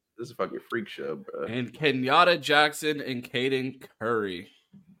Hall. This is a fucking freak show, bro. And Kenyatta Jackson and Caden Curry.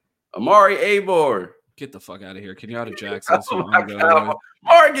 Amari Abor. Get the fuck out of here. Kenyatta Jackson.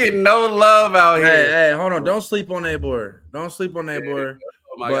 Amari getting no love out here. Hey, hold on. Don't sleep on Abor. Don't sleep on Abor.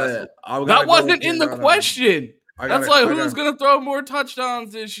 That wasn't in the question. That's like who's going to throw more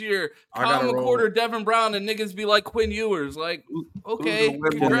touchdowns this year? Kyle McCorder, Devin Brown, and niggas be like Quinn Ewers. Like, okay,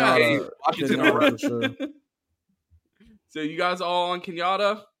 congrats. So you guys all on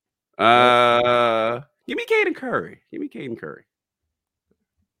Kenyatta? Give me Caden Curry.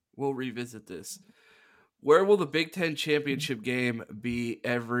 We'll revisit this. Where will the Big Ten championship game be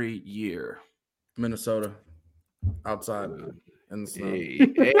every year? Minnesota. Outside. In the snow.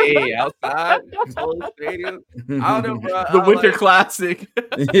 Hey, outside. Stadium. I don't know, bro. The Winter Classic.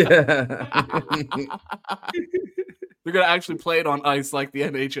 Yeah. They're gonna actually play it on ice like the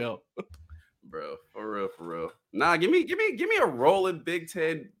NHL. Bro, for real. Nah, give me a rolling Big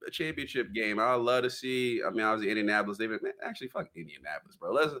Ten championship game. I'd love to see. I mean, I was in Indianapolis. Actually, fuck Indianapolis,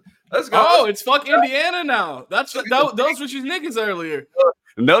 bro. Let's go. Oh, it's fuck Indiana now. Those were your niggas earlier.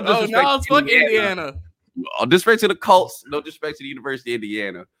 No disrespect. Now it's fuck Indiana. All disrespect to the Colts, no disrespect to the University of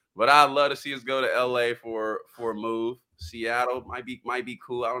Indiana. But I'd love to see us go to LA for a move. Seattle might be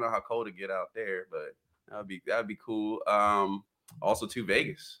cool. I don't know how cold it get out there, but that'd be cool. Also to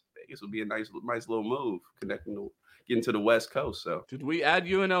Vegas. Vegas would be a nice little move, getting to the West Coast. So did we add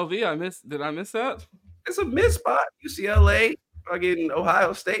UNLV? Did I miss that? It's a mid spot. UCLA, fucking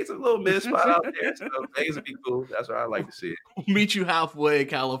Ohio State's a little mid spot out there. So Vegas would be cool. That's what I like to see. We'll meet you halfway,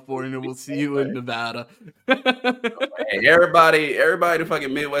 California. We'll see you in Nevada. Hey, everybody in the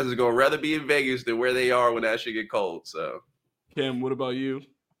fucking Midwest is gonna rather be in Vegas than where they are when that shit get cold. So, Cam, what about you?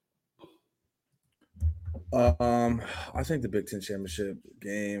 I think the Big Ten championship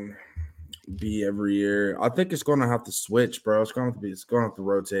game be every year. I think it's going to have to switch, bro. It's going to have to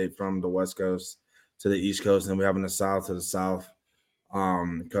rotate from the West Coast to the East Coast, and we have in the South to the South.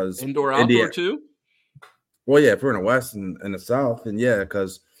 Because indoor, outdoor too. Well, yeah, if we're in the West and the South, then yeah,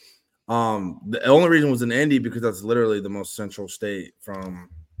 because the only reason was in Indy because that's literally the most central state from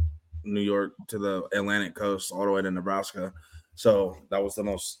New York to the Atlantic coast all the way to Nebraska. So that was the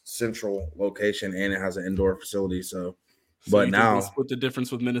most central location, and it has an indoor facility. So but now, what's the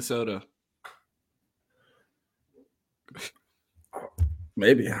difference with Minnesota?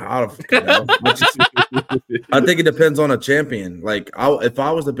 Maybe I think it depends on a champion. Like, if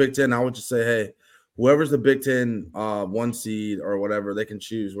I was the Big Ten, I would just say, hey, whoever's the Big Ten 1 seed or whatever, they can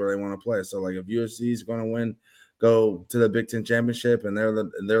choose where they want to play. So, like, if USC is going to win, go to the Big Ten championship, and they're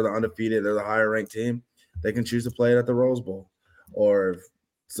the undefeated, they're the higher ranked team, they can choose to play it at the Rose Bowl. Or if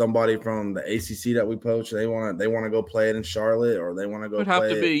somebody from the ACC that we poach, they want to go play it in Charlotte, or they want to go. It would have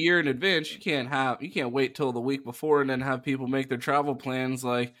to be a year in advance. You can't wait till the week before and then have people make their travel plans.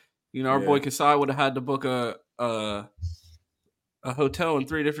 Like, our boy Kasai would have had to book a hotel in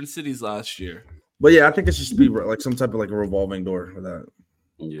 3 different cities last year. But yeah, I think it should be like some type of like a revolving door for that.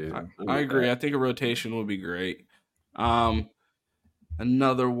 Yeah, I agree. I think a rotation would be great.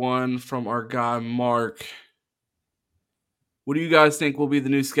 Another one from our guy Mark. What do you guys think will be the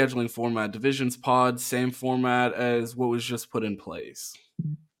new scheduling format? Divisions, pods, same format as what was just put in place?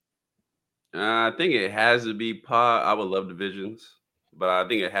 I think it has to be pod. I would love divisions, but I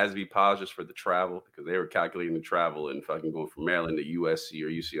think it has to be pods just for the travel because they were calculating the travel and fucking going from Maryland to USC or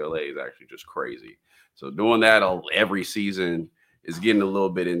UCLA is actually just crazy. So doing that every season is getting a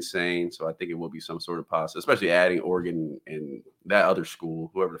little bit insane. So I think it will be some sort of pasta, especially adding Oregon and that other school,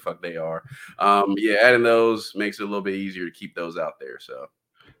 whoever the fuck they are. Yeah, adding those makes it a little bit easier to keep those out there. So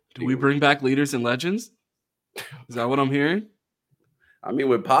do we bring back leaders and legends? Is that what I'm hearing? I mean,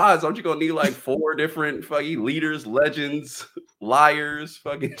 with pods, aren't you gonna need like 4 different fucking leaders, legends, liars,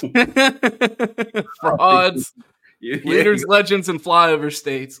 fucking frauds, leaders, legends, and flyover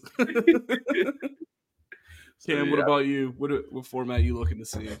states? Cam, what about you? What format are you looking to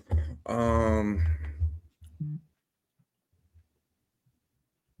see?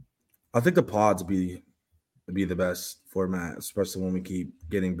 I think the pods be the best format, especially when we keep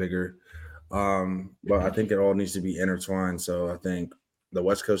getting bigger. But I think it all needs to be intertwined. So I think the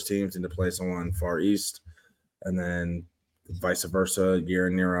West Coast teams need to play someone far east, and then vice versa, year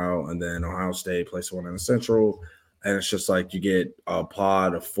in, year out, and then Ohio State play someone in the Central. And it's just like you get a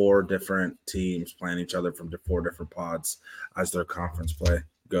pod of 4 different teams playing each other from 4 different pods as their conference play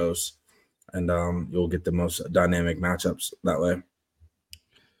goes. And you'll get the most dynamic matchups that way.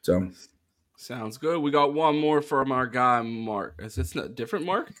 So sounds good. We got one more from our guy, Mark. Is this a different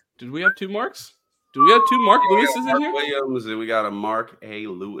Mark? Did we have 2 Marks? Do we have 2 Mark Lewises in here? Williams, and we got a Mark A.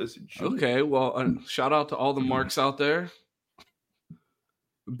 Lewis Jr. Okay, well, shout out to all the Marks out there.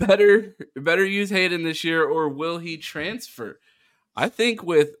 Better use Hayden this year, or will he transfer? I think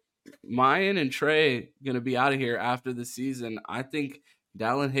with Mayan and Trey going to be out of here after the season, I think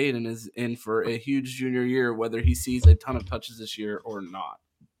Dallin Hayden is in for a huge junior year, whether he sees a ton of touches this year or not.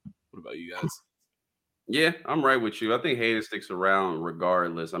 What about you guys? Yeah, I'm right with you. I think Hayden sticks around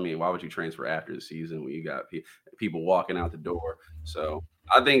regardless. I mean, why would you transfer after the season when you got people walking out the door? So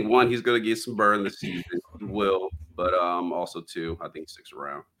I think 1, he's going to get some burn this season. He will. But also 2, I think he sticks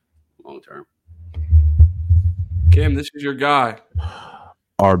around long term. Cam, this is your guy.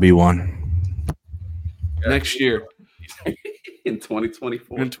 RB1. Next year. In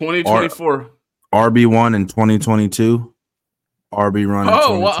 2024. In 2024. RB1 in 2022. RB run in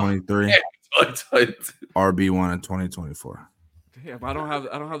 2023. Wow. RB1 in 2024. Damn, I don't have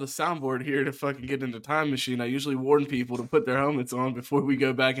the soundboard here to fucking get in the time machine. I usually warn people to put their helmets on before we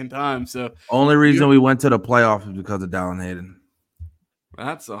go back in time. So only reason we went to the playoffs is because of Dallin Hayden.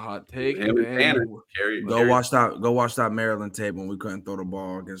 That's a hot take. Go watch that Maryland tape when we couldn't throw the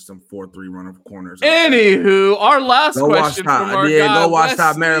ball against them 4-3 running corners. Anywho, our last question from our guy, go watch Wesley.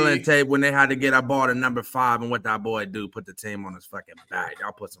 that Maryland tape when they had to get that ball to number 5 and what that boy do, put the team on his fucking back.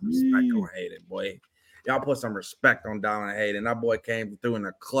 Y'all put some respect on Hayden, boy. Y'all put some respect on Dallin Hayden. That boy came through in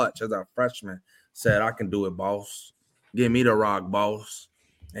a clutch as a freshman. Said, I can do it, boss. Give me the rock, boss.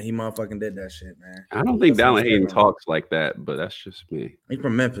 And he motherfucking did that shit, man. I don't think Dallin Hayden talks like that, but that's just me. He's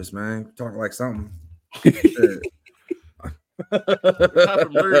from Memphis, man. Talk like something. What type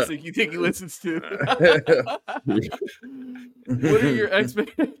of murder music you think he listens to? What are your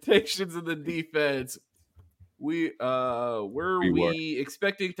expectations of the defense? Were we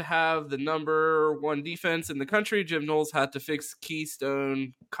expecting to have the number one defense in the country? Jim Knowles had to fix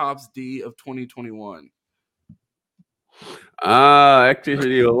Keystone Cops D of 2021.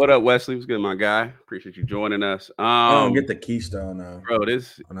 Actually, what up, Wesley? What's good, my guy? Appreciate you joining us. I don't get the Keystone now, bro.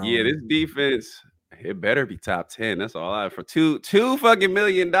 This defense, it better be top 10. That's all I have for two fucking $1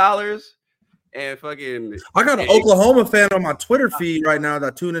 million and fucking. I got an Oklahoma fan on my Twitter feed right now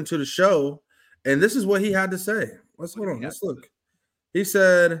that tuned into the show, and this is what he had to say. Let's look. He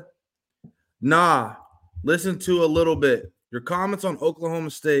said, "Nah, listen to a little bit. Your comments on Oklahoma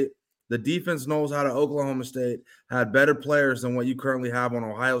State. The defense knows how to Oklahoma State had better players than what you currently have on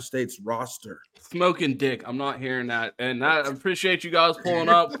Ohio State's roster." Smoking dick. I'm not hearing that. And I appreciate you guys pulling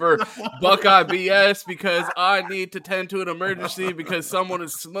up for Buckeye BS because I need to tend to an emergency because someone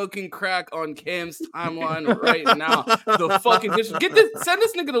is smoking crack on Cam's timeline right now. The fucking send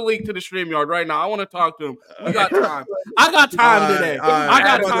this nigga the link to the StreamYard right now. I want to talk to him. We got time. I got time today. I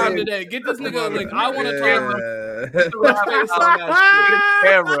got time today. Get this nigga a link. I want to talk to him.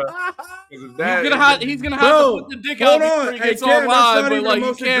 He's gonna have to put the dick out before he gets on live, but like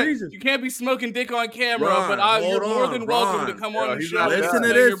you can't be smoking dick on camera. Ron, but you're more than welcome to come on the show. Listen to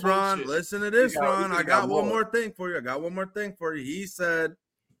this, Ron. Listen to this, Ron. I got one more thing for you. He said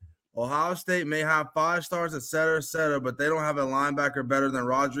Ohio State may have 5 stars, et cetera, but they don't have a linebacker better than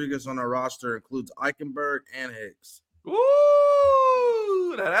Rodriguez on their roster. Includes Eichenberg and Hicks.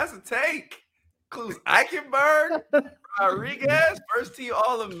 Ooh, now that's a take. Includes Eichenberg, Rodriguez, first team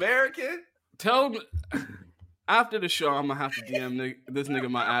All-American. Tell him after the show, I'm gonna have to DM this nigga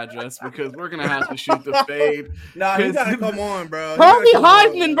my address because we're gonna have to shoot the fade. Nah, he gotta come on, bro. Tommy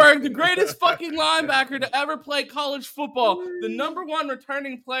Heismanberg, the greatest fucking linebacker to ever play college football, the #1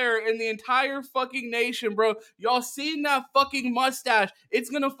 returning player in the entire fucking nation, bro. Y'all seen that fucking mustache? It's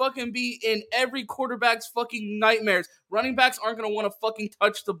gonna fucking be in every quarterback's fucking nightmares. Running backs aren't going to want to fucking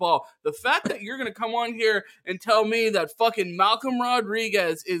touch the ball. The fact that you're going to come on here and tell me that fucking Malcolm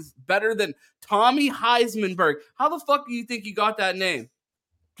Rodriguez is better than Tommy Heismanberg, how the fuck do you think you got that name?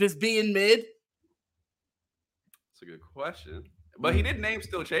 Just being mid? That's a good question. But he did name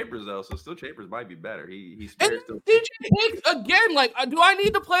Still Chambers, though, so Still Chambers might be better. He's DJ Hicks, again, like, do I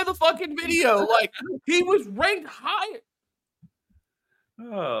need to play the fucking video? Like, he was ranked higher.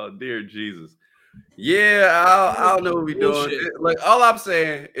 Oh, dear Jesus. Yeah, I don't know what we're doing. Like, all I'm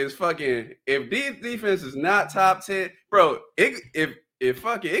saying is fucking if this defense is not top 10, bro, if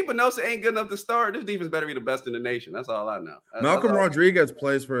fucking Igbinosa ain't good enough to start, this defense better be the best in the nation. That's all I know. Malcolm Rodriguez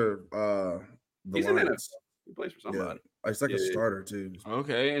plays for the Lions. He plays for somebody. Yeah. He's like a starter, too.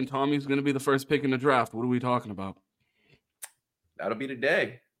 Okay, and Tommy's going to be the first pick in the draft. What are we talking about? That'll be the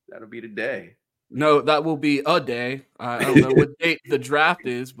day. No, that will be a day. I don't know what date the draft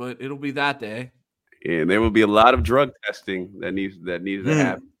is, but it'll be that day. And there will be a lot of drug testing that needs to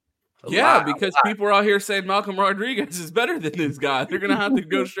happen. Because people are out here saying Malcolm Rodriguez is better than this guy. They're gonna have to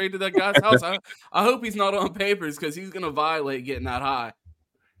go straight to that guy's house. I hope he's not on papers because he's gonna violate getting that high.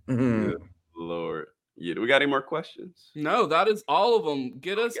 Mm-hmm. Lord, yeah. Do we got any more questions? No, that is all of them.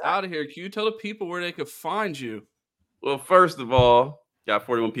 Get us out of here. Q, tell the people where they could find you. Well, first of all, got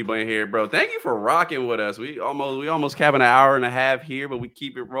 41 people in here, bro. Thank you for rocking with us. We almost have an hour and a half here, but we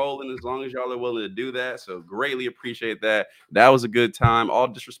keep it rolling as long as y'all are willing to do that. So greatly appreciate that. That was a good time. All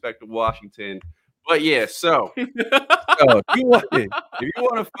disrespect to Washington. But yeah, so if you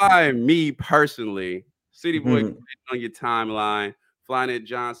want to find me personally, City Boy on your timeline, Flying at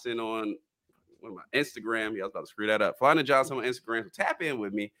Johnson on Instagram. Yeah, I was about to screw that up. Flying at Johnson on Instagram. So tap in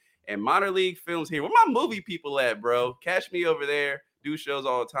with me. And Minor League Films here. Where my movie people at, bro? Catch me over there. Do shows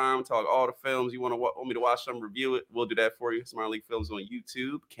all the time, talk all the films. You want me to watch some, review it, we'll do that for you. Minor League Films on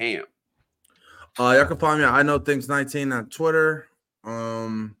YouTube. Cam. Y'all can find me at I Know Things 19 on Twitter.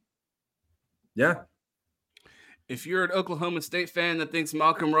 Yeah. If you're an Oklahoma State fan that thinks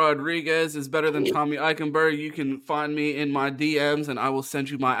Malcolm Rodriguez is better than Tommy Eichenberg, you can find me in my DMs and I will send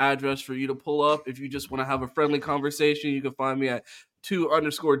you my address for you to pull up. If you just want to have a friendly conversation, you can find me at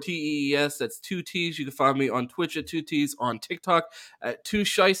 2_TEES. That's 2 T's. You can find me on Twitch at 2 T's, on TikTok at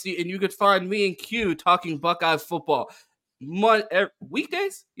 2Shiesty, and you could find me and Q talking Buckeye football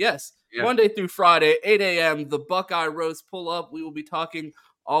weekdays. Yes, yeah. Monday through Friday, 8 a.m. The Buckeye Roast pull up. We will be talking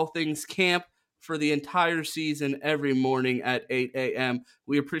all things camp for the entire season every morning at 8 a.m.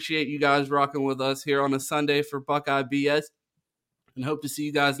 We appreciate you guys rocking with us here on a Sunday for Buckeye BS, and hope to see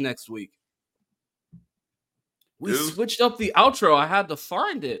you guys next week. We switched up the outro. I had to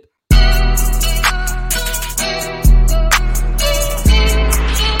find it.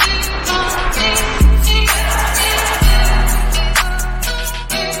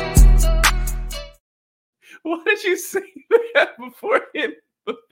 you say that before him?